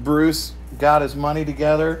 So Bruce got his money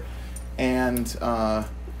together and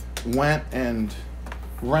went and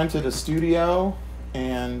rented a studio,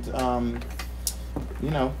 and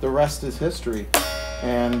the rest is history.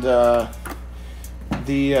 And the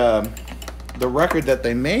record that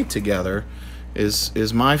they made together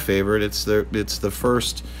is my favorite. It's the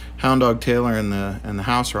first Hound Dog Taylor and the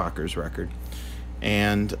House Rockers record.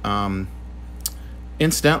 And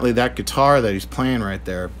incidentally, that guitar that he's playing right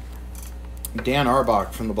there, Dan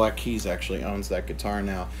Arbach from the Black Keys actually owns that guitar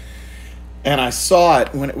now. And I saw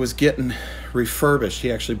it when it was getting refurbished.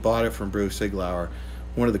 He actually bought it from Bruce Iglauer.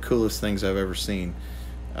 One of the coolest things I've ever seen.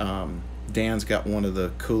 Dan's got one of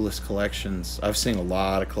the coolest collections. I've seen a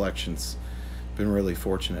lot of collections. Been really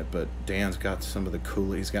fortunate, but Dan's got some of the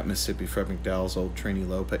coolest. He's got Mississippi Fred McDowell's old Trini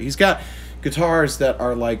Lopez. He's got guitars that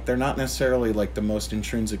are like, they're not necessarily like the most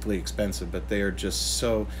intrinsically expensive, but they are just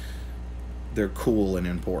so, they're cool and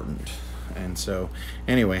important. And so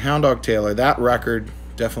anyway, Hound Dog Taylor, that record,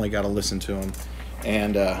 definitely got to listen to him.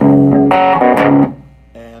 And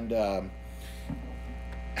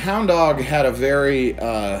Hound Dog had a very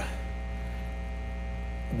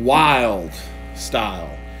wild style,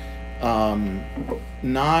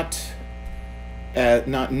 not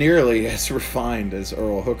nearly as refined as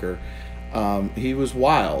Earl Hooker. He was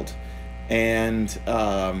wild, and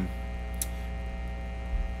I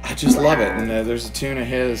just love it. And there's a tune of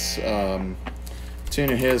his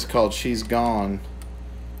called "She's Gone,"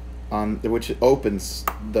 which opens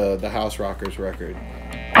the House Rockers record.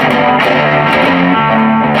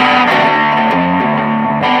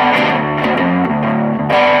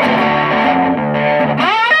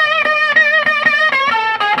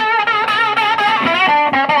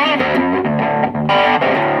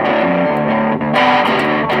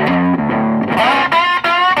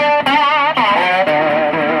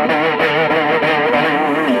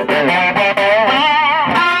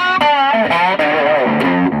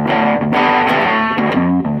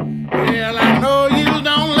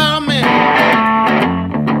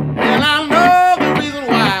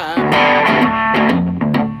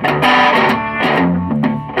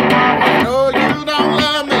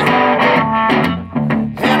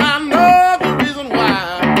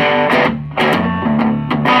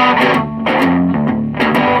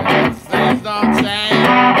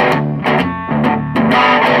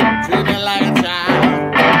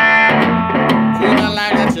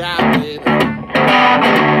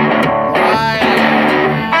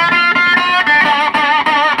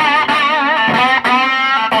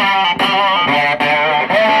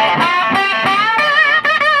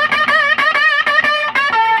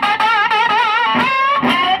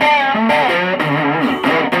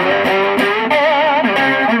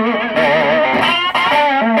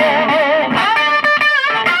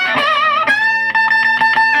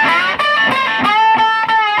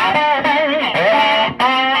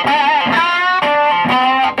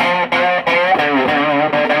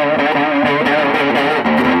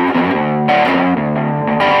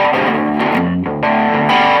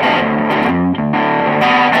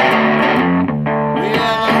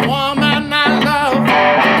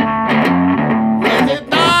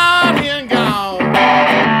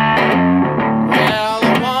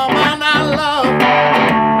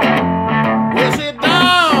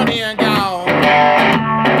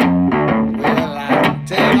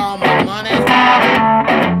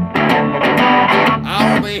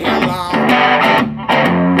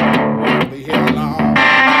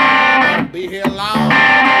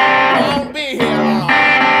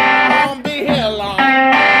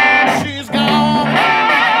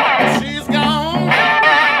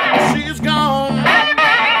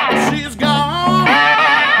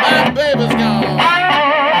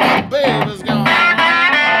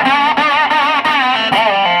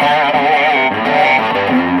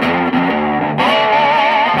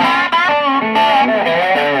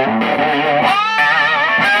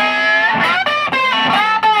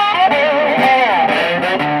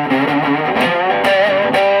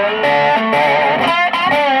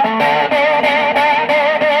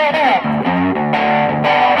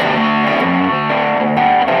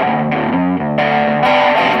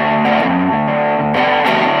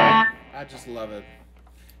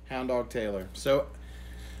 Taylor. So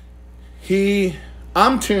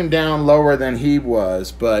I'm tuned down lower than he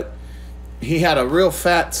was, but he had a real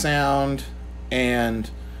fat sound, and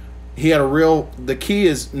he had the key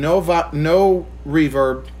is no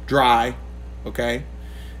reverb, dry, okay,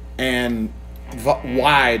 and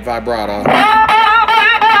wide vibrato.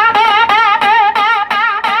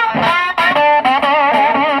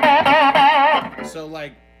 So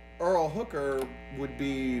like Earl Hooker would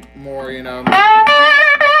be more, you know.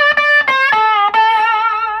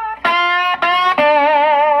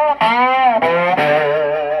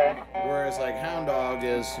 Whereas like Hound Dog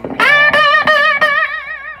is.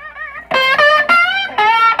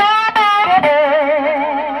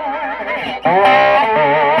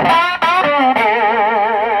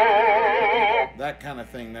 That kind of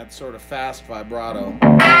thing, that sort of fast vibrato.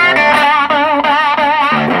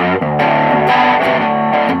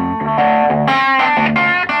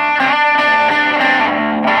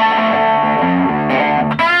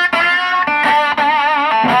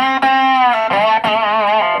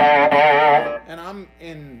 And I'm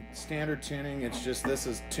in standard tuning, it's just this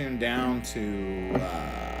is tuned down to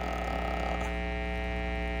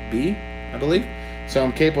B, I believe. So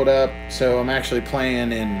I'm capoed up, so I'm actually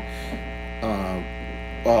playing in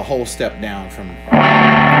a whole step down from,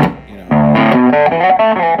 you know.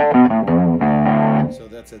 So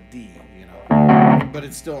that's a D, you know. But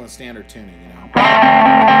it's still in standard tuning, you know.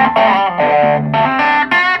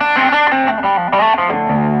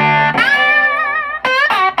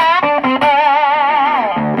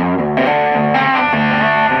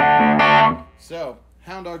 So,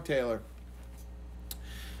 Hound Dog Taylor.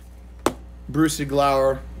 Brucey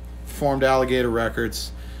Glauer formed Alligator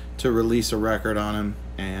Records to release a record on him,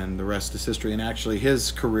 and the rest is history. And actually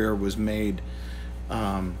his career was made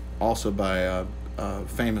also by a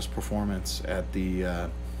famous performance at the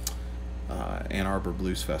Ann Arbor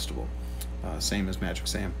Blues Festival, same as Magic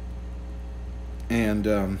Sam.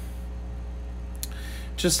 And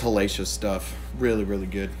just hellacious stuff, really, really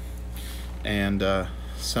good, and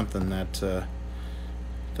something that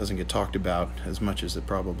doesn't get talked about as much as it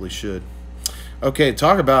probably should. Okay,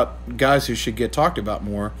 talk about guys who should get talked about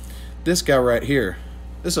more. This guy right here,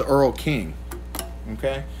 this is Earl King.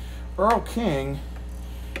 Okay, Earl King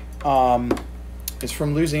is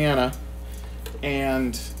from Louisiana,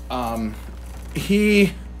 and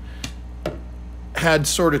he had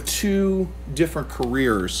sort of two different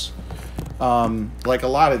careers, like a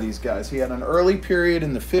lot of these guys. He had an early period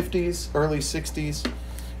in the 50s, early 60s,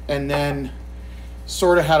 and then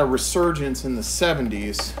sort of had a resurgence in the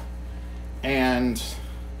 70s and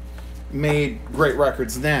made great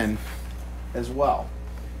records then as well.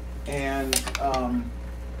 And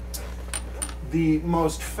the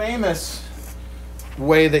most famous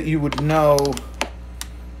way that you would know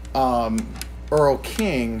Earl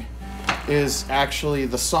King is actually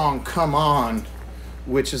the song "Come On,"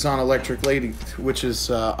 which is on Electric Ladyland.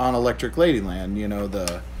 You know,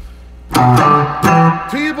 the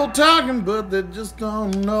people talking, but they just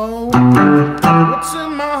don't know what's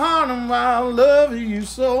in my heart and why I love you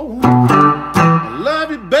so. I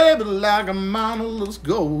love you, baby, like a mountainless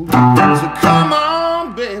gold. So come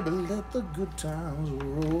on, baby, let the good times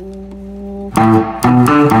roll. Let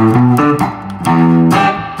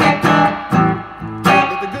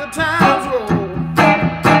the good times roll.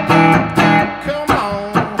 Come on.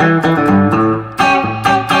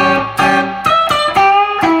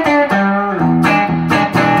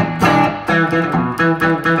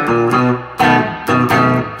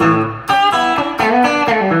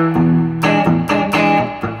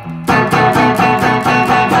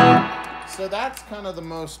 So that's kind of the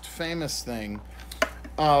most famous thing.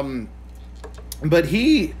 But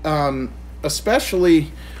he,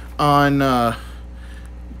 especially on,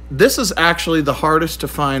 this is actually the hardest to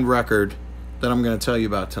find record that I'm going to tell you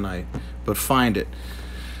about tonight, but find it.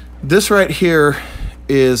 This right here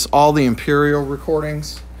is all the Imperial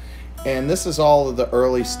recordings, and this is all of the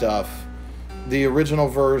early stuff, the original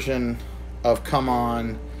version of Come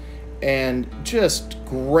On, and just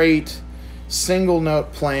great single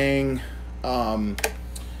note playing,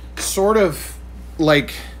 sort of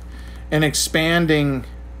like an expanding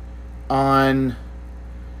on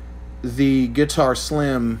the Guitar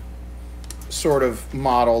Slim sort of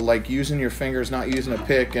model, like using your fingers, not using a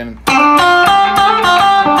pick, and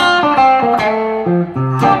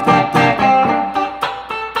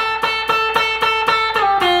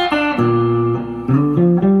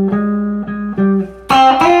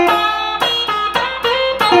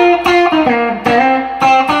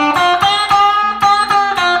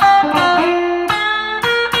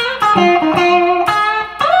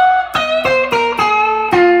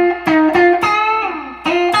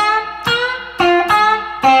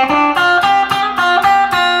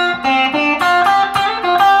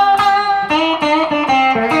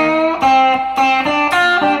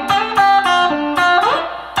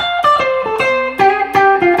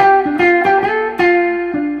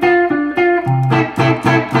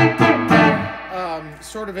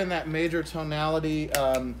of in that major tonality.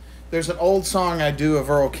 There's an old song I do of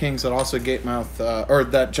Earl King's that also Gatemouth, or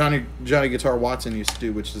that Johnny Guitar Watson used to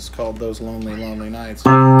do, which is called Those Lonely, Lonely Nights.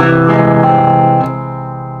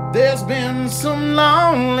 There's been some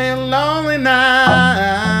lonely, lonely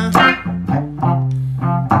nights,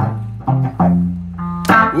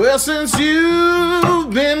 well, since you've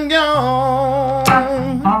been gone.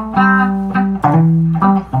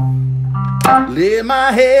 Lay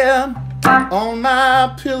my head on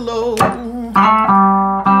my pillow,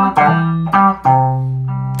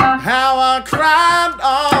 how I cried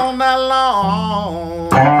all night long.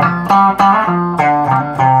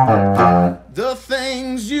 The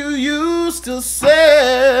things you used to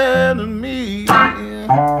say to me, I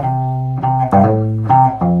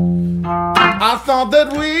thought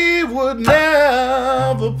that we would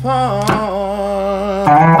never part.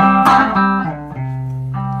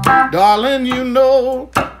 Darling, you know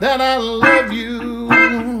that I love you.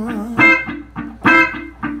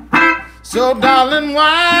 So, darling,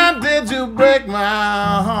 why did you break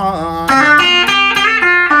my heart?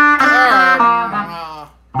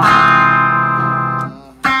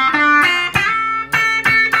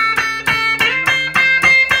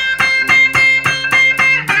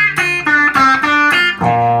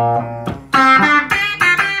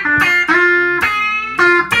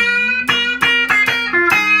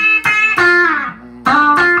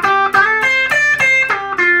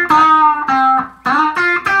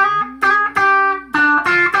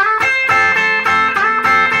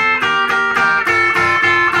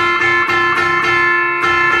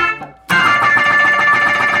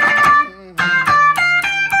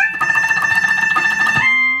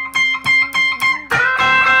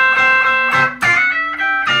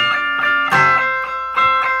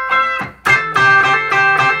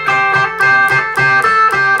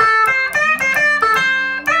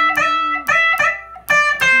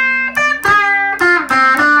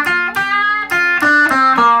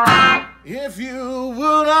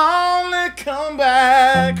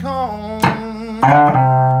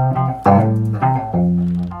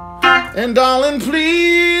 And darling,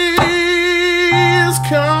 please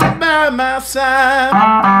come by my side,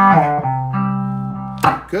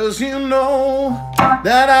 'cause you know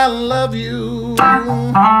that I love you.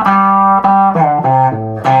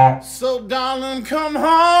 So darling, come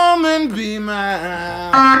home and be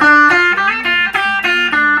mine.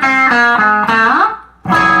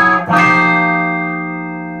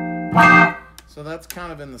 So that's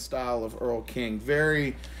kind of in the style of Earl King.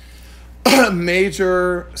 Very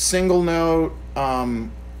major, single note,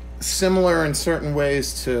 similar in certain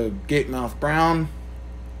ways to Gatemouth Brown.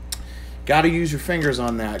 Got to use your fingers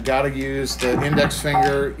on that. Got to use the index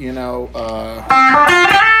finger, you know.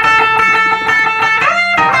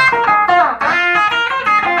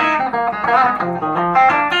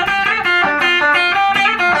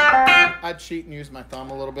 I'd cheat and use my thumb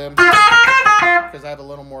a little bit, because I have a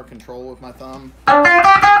little more control with my thumb.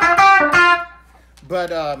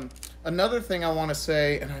 But another thing I want to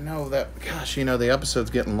say, and I know that, gosh, you know, the episode's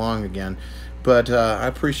getting long again, but I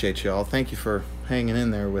appreciate y'all. Thank you for hanging in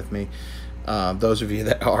there with me, those of you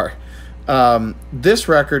that are. This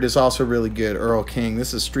record is also really good, Earl King.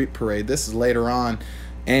 This is Street Parade. This is later on.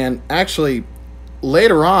 And actually,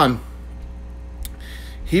 later on,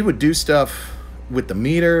 he would do stuff with the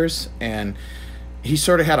Meters, and he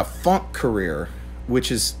sort of had a funk career,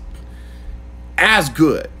 which is as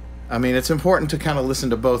good. I mean, it's important to kind of listen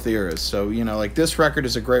to both eras. So, you know, like, this record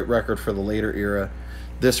is a great record for the later era.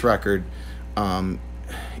 This record,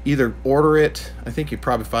 either order it. I think you'd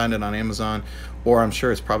probably find it on Amazon, or I'm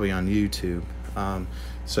sure it's probably on YouTube.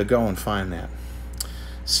 So go and find that.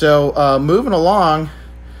 So moving along,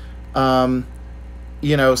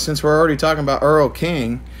 you know, since we're already talking about Earl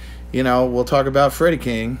King, you know, we'll talk about Freddie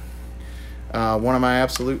King, one of my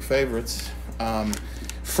absolute favorites.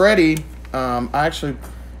 Freddie, I actually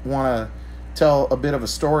want to tell a bit of a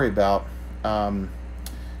story about.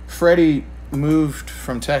 Freddie moved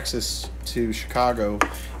from Texas to Chicago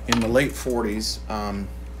in the late 40s,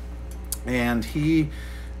 and he,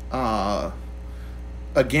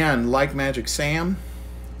 again, like Magic Sam,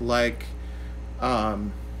 like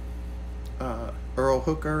Earl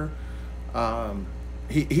Hooker,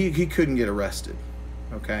 he couldn't get arrested,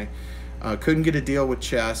 okay? Couldn't get a deal with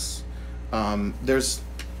chess. There's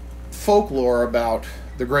folklore about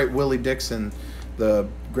the great Willie Dixon, the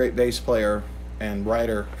great bass player and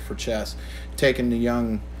writer for chess, taking the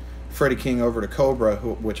young Freddie King over to Cobra,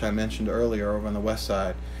 which I mentioned earlier, over on the west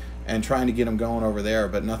side, and trying to get him going over there,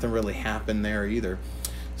 but nothing really happened there either.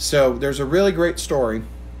 So there's a really great story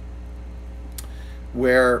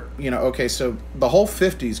where, you know, okay, so the whole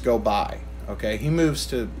 50s go by, Okay, he moves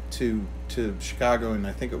to Chicago, and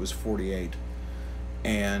I think it was 48,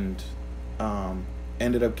 and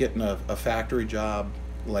ended up getting a factory job,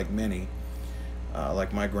 like many,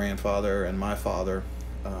 like my grandfather and my father,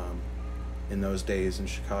 in those days in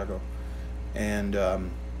Chicago, and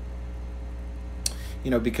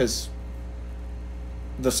because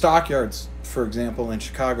the stockyards, for example, in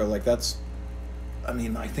Chicago, like that's,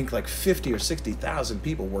 I think like 50 or 60,000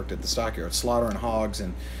 people worked at the stockyards, slaughtering hogs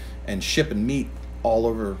and shipping meat all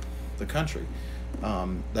over the country.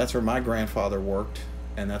 That's where my grandfather worked,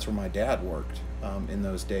 and that's where my dad worked in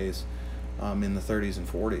those days, in the 30s and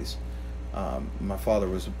 40s. My father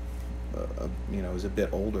was, was a bit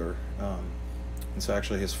older, and so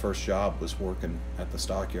actually his first job was working at the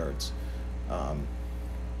stockyards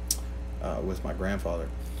with my grandfather.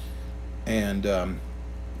 And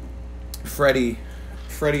Freddie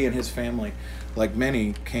and his family, like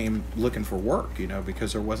many, came looking for work,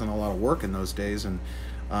 because there wasn't a lot of work in those days, and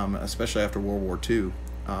especially after World War II.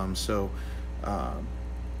 So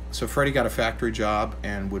Freddie got a factory job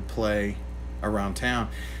and would play around town.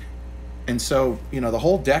 And so, the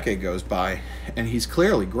whole decade goes by, and he's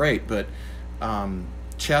clearly great, but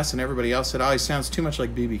Chess and everybody else said, oh, he sounds too much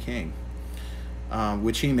like B.B. King,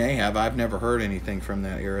 which he may have. I've never heard anything from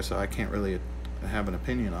that era, so I can't really have an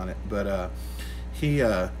opinion on it. But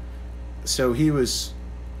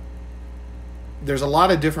there's a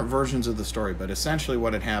lot of different versions of the story, but essentially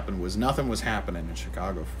what had happened was nothing was happening in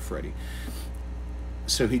Chicago for Freddie.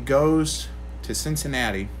 So he goes to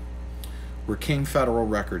Cincinnati, where King Federal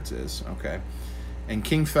Records is, okay? And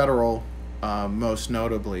King Federal, most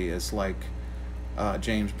notably, is like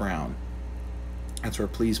James Brown. That's where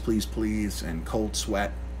Please, Please, Please and Cold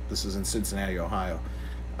Sweat, this is in Cincinnati, Ohio,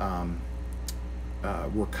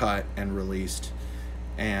 were cut and released,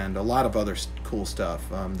 and a lot of other cool stuff.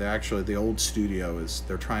 The old studio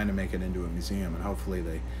they're trying to make it into a museum, and hopefully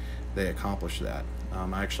they accomplish that.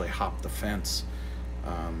 I actually hopped the fence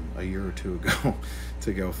a year or two ago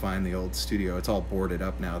to go find the old studio. It's all boarded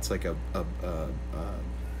up now. It's like a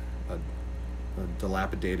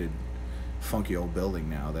dilapidated, funky old building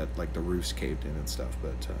now that like the roof's caved in and stuff.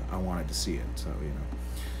 But I wanted to see it,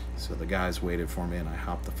 so the guys waited for me, and I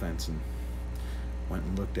hopped the fence and went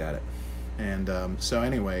and looked at it. And so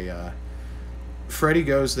anyway, Freddie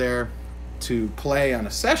goes there to play on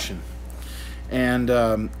a session, and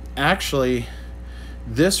actually,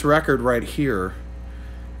 this record right here,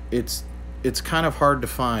 it's kind of hard to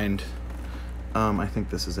find. I think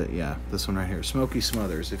this is it. Yeah, this one right here, Smokey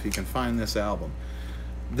Smothers. If you can find this album,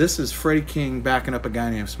 this is Freddie King backing up a guy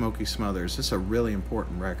named Smokey Smothers. This is a really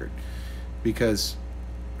important record because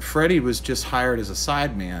Freddie was just hired as a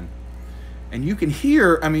sideman, and you can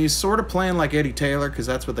hear, he's sort of playing like Eddie Taylor because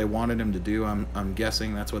that's what they wanted him to do. I'm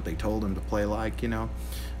guessing that's what they told him to play like, that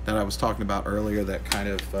I was talking about earlier, that kind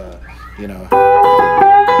of,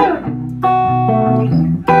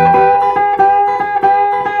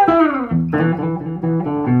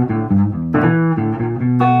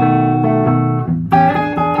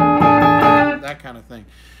 that kind of thing.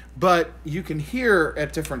 But you can hear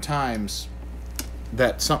at different times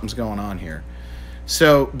that something's going on here.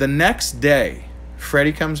 So the next day,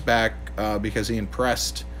 Freddie comes back because he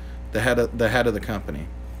impressed the head of the company.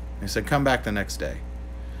 He said, "Come back the next day."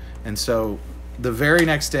 And so the very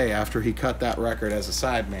next day after he cut that record as a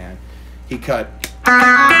sideman, he cut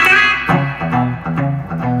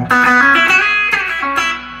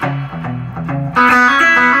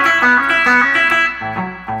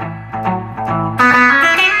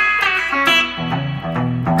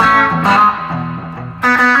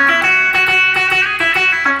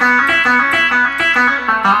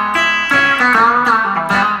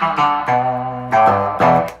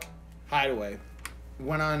Hideaway.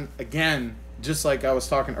 Went on again, just like I was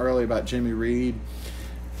talking earlier about Jimmy Reed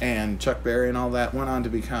and Chuck Berry and all that, went on to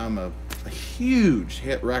become a huge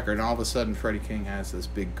hit record, and all of a sudden Freddie King has this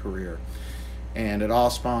big career. And it all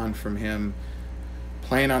spawned from him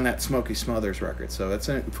playing on that Smokey Smothers record. So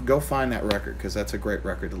go find that record, because that's a great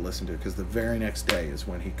record to listen to, because the very next day is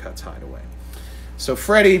when he cuts Hideaway. So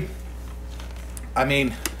Freddie, I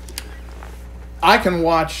can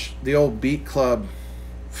watch the old Beat Club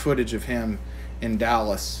footage of him in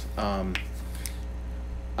Dallas. I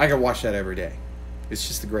can watch that every day. It's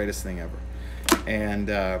just the greatest thing ever.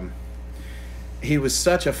 And he was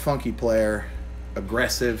such a funky player,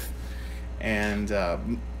 aggressive, and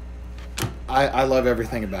I love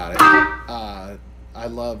everything about it. I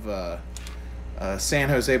love San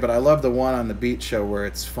Jose, but I love the one on the Beat Show where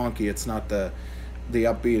it's funky. It's not the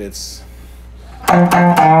upbeat. It's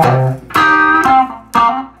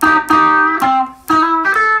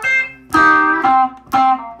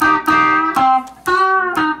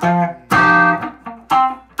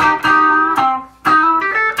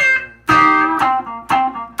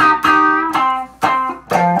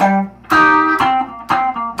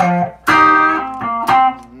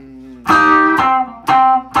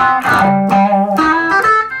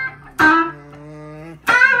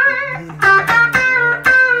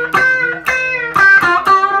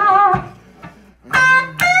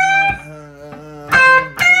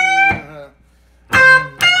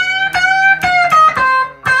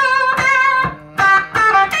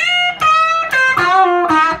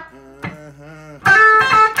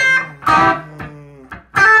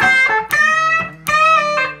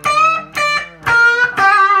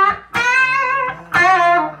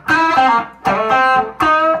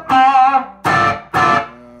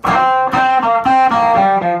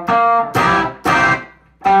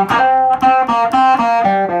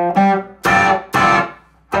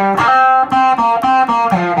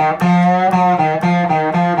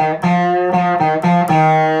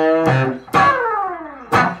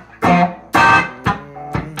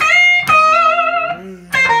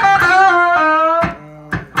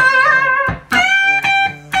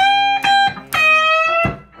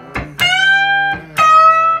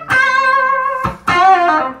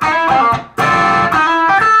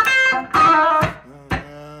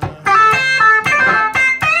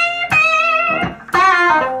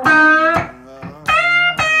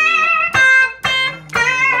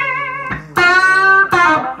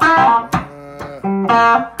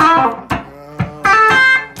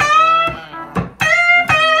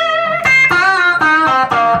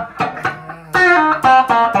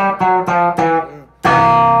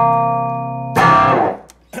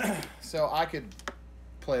could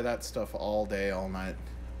play that stuff all day, all night.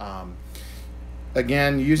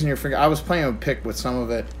 Again, using your finger. I was playing with pick with some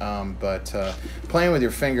of it, but playing with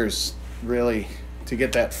your fingers really to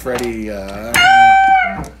get that Freddie. And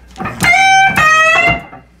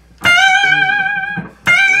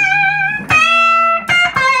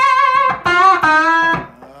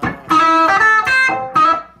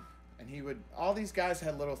he would. All these guys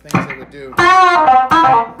had little things they would do.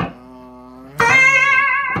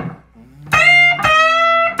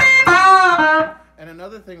 And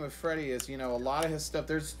another thing with Freddie is, you know, a lot of his stuff,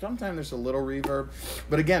 sometimes there's a little reverb,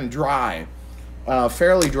 but again, dry,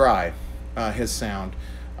 fairly dry, his sound,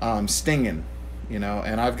 stinging, you know.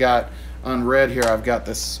 And I've got, on red here, I've got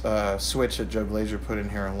this switch that Joe Glazer put in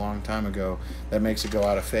here a long time ago that makes it go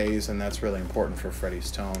out of phase, and that's really important for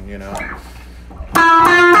Freddie's tone, you know.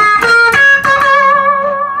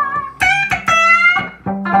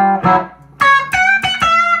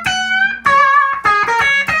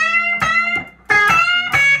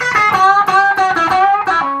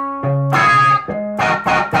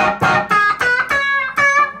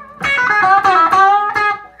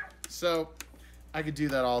 So I could do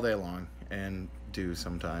that all day long, and do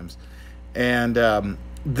sometimes. And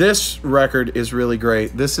this record is really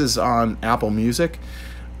great. This is on Apple Music.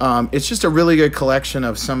 It's just a really good collection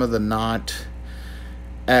of some of the not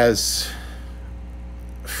as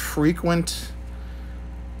frequent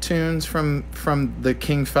tunes from the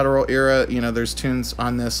King Federal era. You know, there's tunes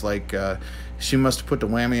on this like She Must Have Put the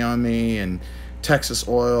Whammy on Me and Texas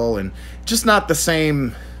Oil, and just not the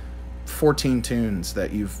same 14 tunes that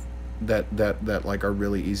that like are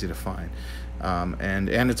really easy to find. And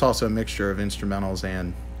it's also a mixture of instrumentals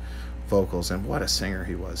and vocals, and what a singer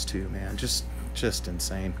he was too, man. Just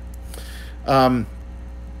insane.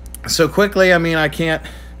 So quickly, I mean, I can't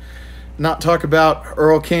not talk about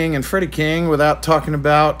Earl King and Freddie King without talking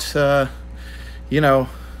about you know,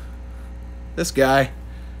 this guy,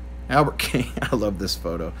 Albert King. I love this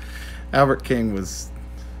photo. Albert King was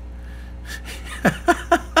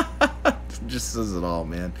just says it all,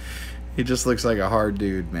 man. He just looks like a hard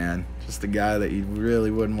dude, man. Just a guy that you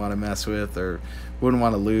really wouldn't want to mess with or wouldn't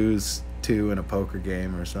want to lose to in a poker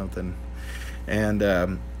game or something. And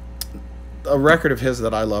a record of his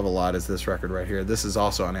that I love a lot is this record right here. This is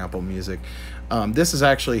also on Apple Music. This is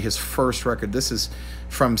actually his first record. This is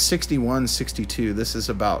from 61, 62. This is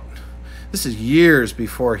years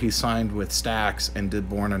before he signed with Stax and did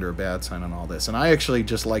Born Under a Bad Sign and all this. And I actually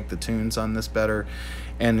just like the tunes on this better.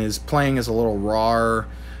 And his playing is a little rawer.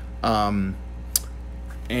 I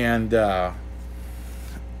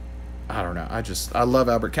don't know. I love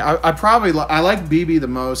Albert King. I like BB the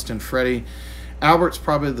most, and Freddie. Albert's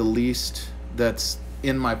probably the least that's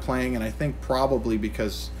in my playing, and I think probably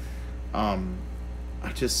because I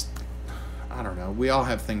don't know. We all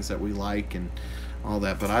have things that we like and all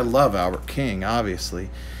that, but I love Albert King,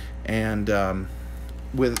 obviously. And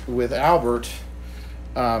with Albert,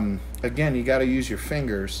 again, you got to use your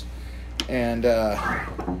fingers, and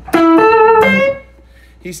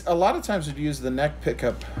he's a lot of times would use the neck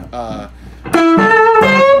pickup.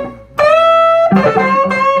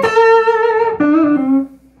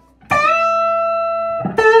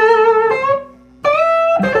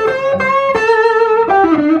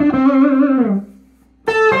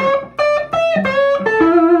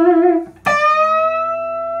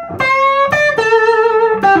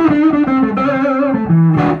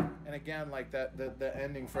 Like that, the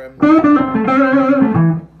ending from,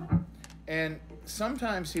 and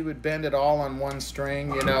sometimes he would bend it all on one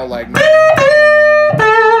string, you know, like.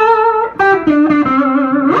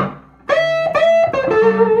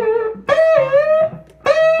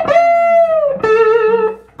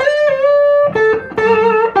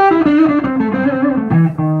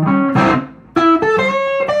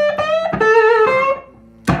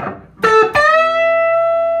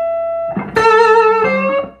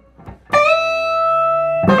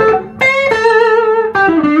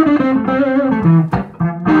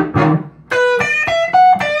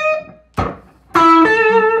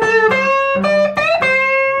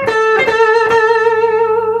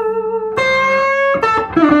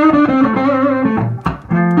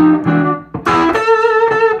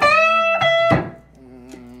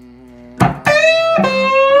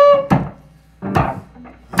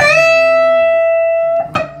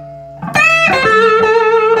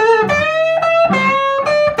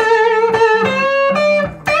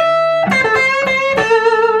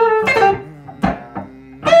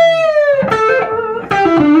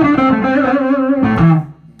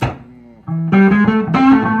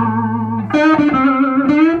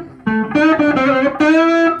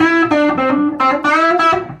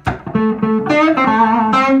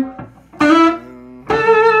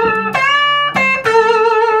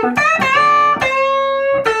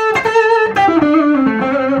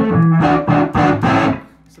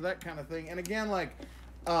 for that kind of thing. And again, like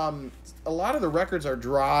a lot of the records are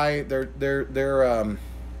dry. They're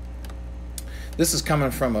this is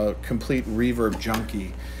coming from a complete reverb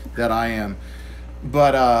junkie that I am,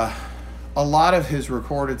 but a lot of his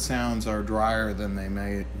recorded sounds are drier than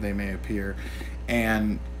they may appear.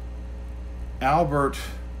 And Albert,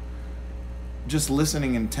 just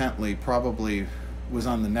listening intently, probably was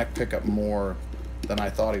on the neck pickup more than I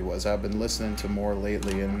thought he was. I've been listening to more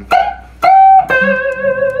lately, and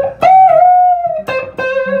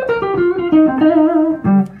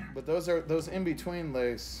but those in between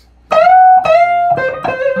licks.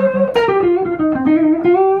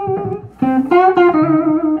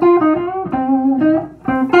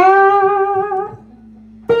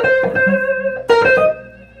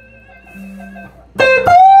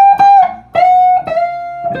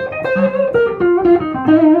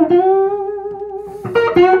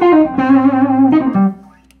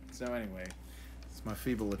 So anyway, it's my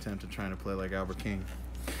feeble attempt at trying to play like Albert King.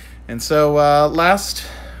 And so last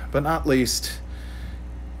but not least,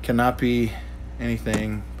 cannot be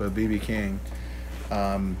anything but B.B. King.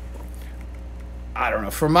 I don't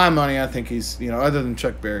know. For my money, I think he's, other than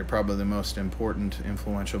Chuck Berry, probably the most important,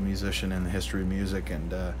 influential musician in the history of music.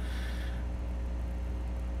 And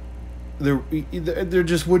there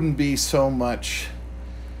just wouldn't be so much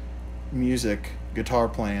music, guitar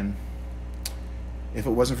playing, if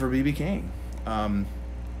it wasn't for B.B. King.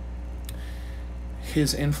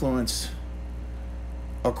 His influence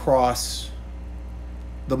across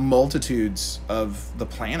the multitudes of the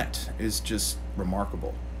planet is just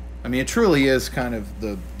remarkable. I mean, it truly is kind of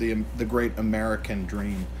the great American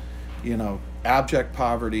dream, abject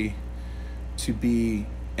poverty to be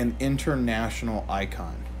an international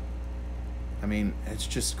icon. I mean, it's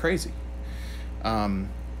just crazy. I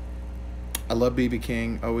love B.B.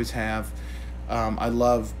 King, always have. I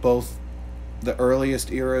love both the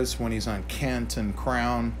earliest eras when he's on Kent and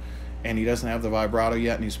Crown, and he doesn't have the vibrato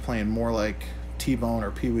yet, and he's playing more like T-Bone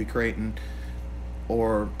or Pee Wee Crayton,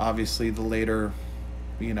 or obviously the later,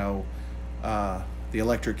 the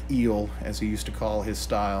electric eel, as he used to call his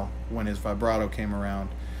style when his vibrato came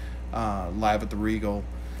around, live at the Regal.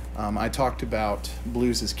 I talked about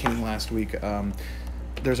Blues is King last week.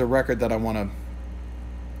 There's a record that I want to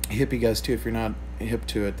hip you guys to if you're not hip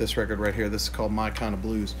to it. This record right here, this is called My Kind of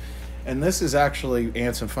Blues. And this is actually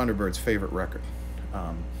Anson Thunderbird's favorite record.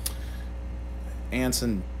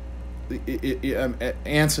 Anson,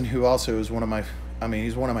 who also is he's one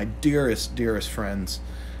of my dearest friends.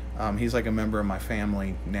 He's like a member of my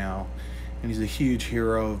family now, and he's a huge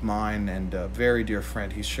hero of mine and a very dear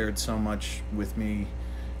friend. He's shared so much with me,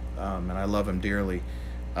 and I love him dearly.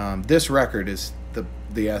 This record is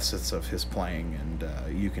the essence of his playing, and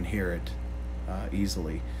you can hear it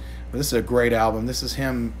easily. But this is a great album. This is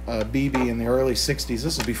him, BB, in the early 60s.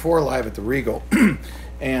 This is before Live at the Regal.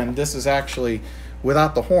 And this is actually,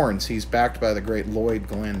 without the horns, he's backed by the great Lloyd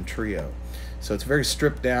Glenn Trio. So it's very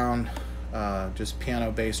stripped down, just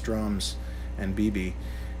piano, bass, drums, and BB.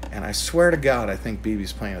 And I swear to God, I think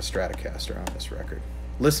BB's playing a Stratocaster on this record.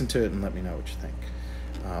 Listen to it and let me know what you think.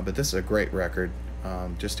 But this is a great record.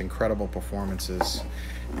 Just incredible performances.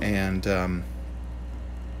 And,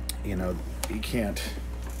 you can't...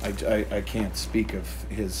 I can't speak of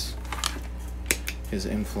his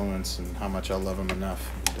influence and how much I love him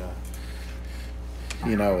enough.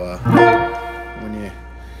 And, when you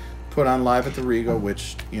put on Live at the Regal,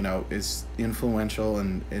 which is influential,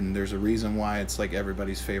 and there's a reason why it's like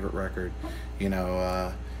everybody's favorite record.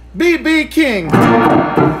 B.B. King.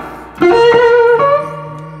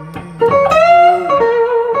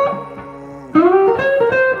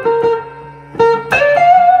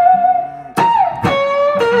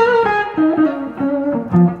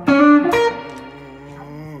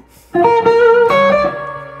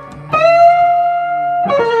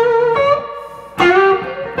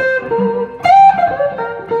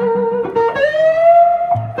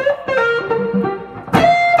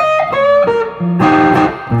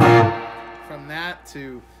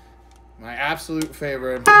 To my absolute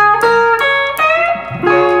favorite.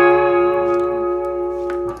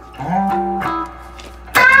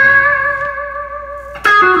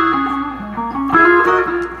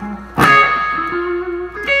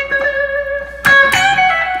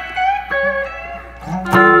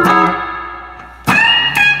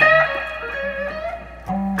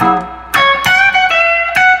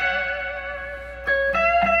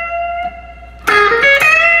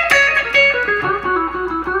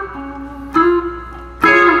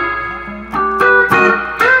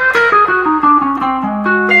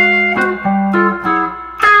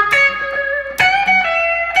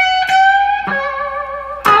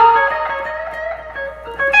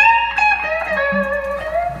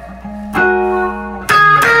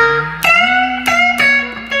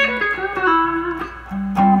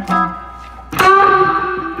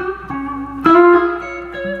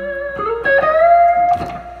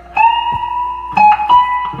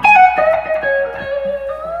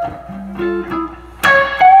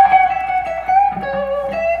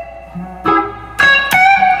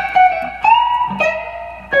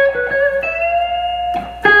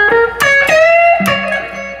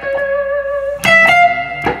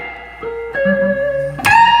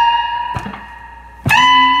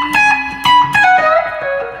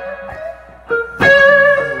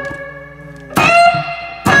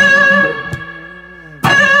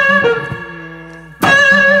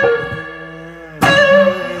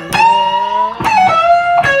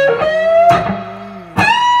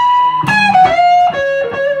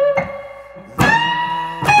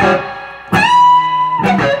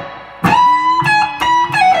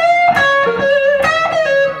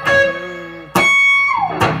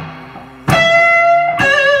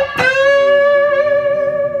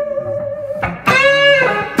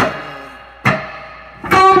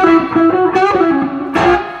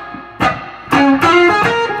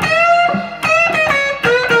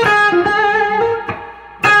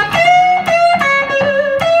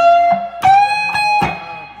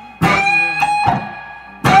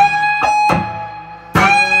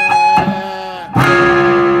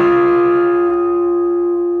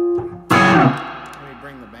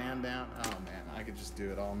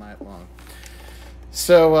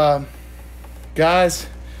 So, guys,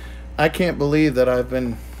 I can't believe that I've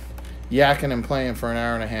been yakking and playing for an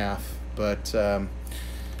hour and a half, but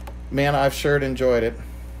man, I've sure enjoyed it,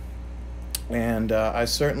 and I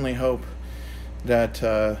certainly hope that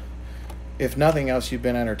if nothing else, you've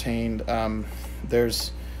been entertained.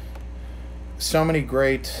 There's so many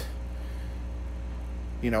great,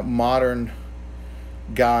 modern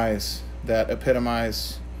guys that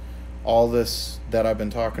epitomize all this that I've been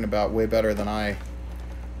talking about way better than I.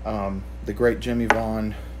 The great Jimmy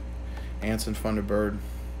Vaughn, Anson Thunderbird,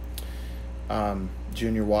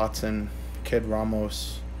 Junior Watson, Kid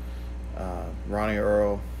Ramos, Ronnie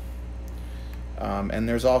Earl, and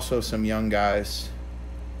there's also some young guys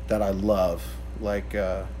that I love, like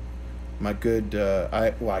my good,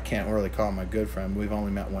 I can't really call him my good friend. We've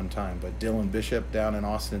only met one time, but Dylan Bishop down in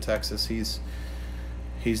Austin, Texas, he's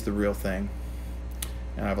the real thing,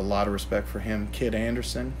 and I have a lot of respect for him. Kid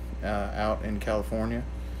Anderson out in California,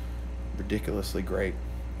 ridiculously great,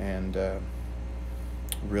 and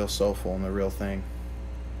real soulful and the real thing.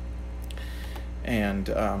 And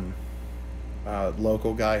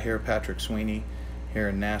local guy here, Patrick Sweeney, here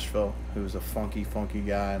in Nashville, who's a funky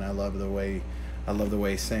guy, and I love the way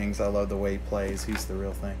he sings. I love the way he plays. He's the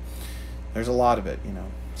real thing. There's a lot of it,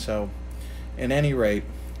 So, at any rate,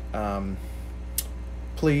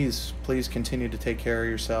 please continue to take care of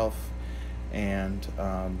yourself, and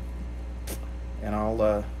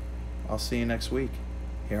I'll see you next week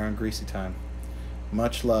here on Greasy Time.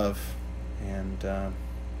 Much love, and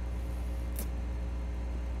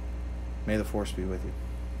may the force be with you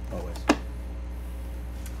always.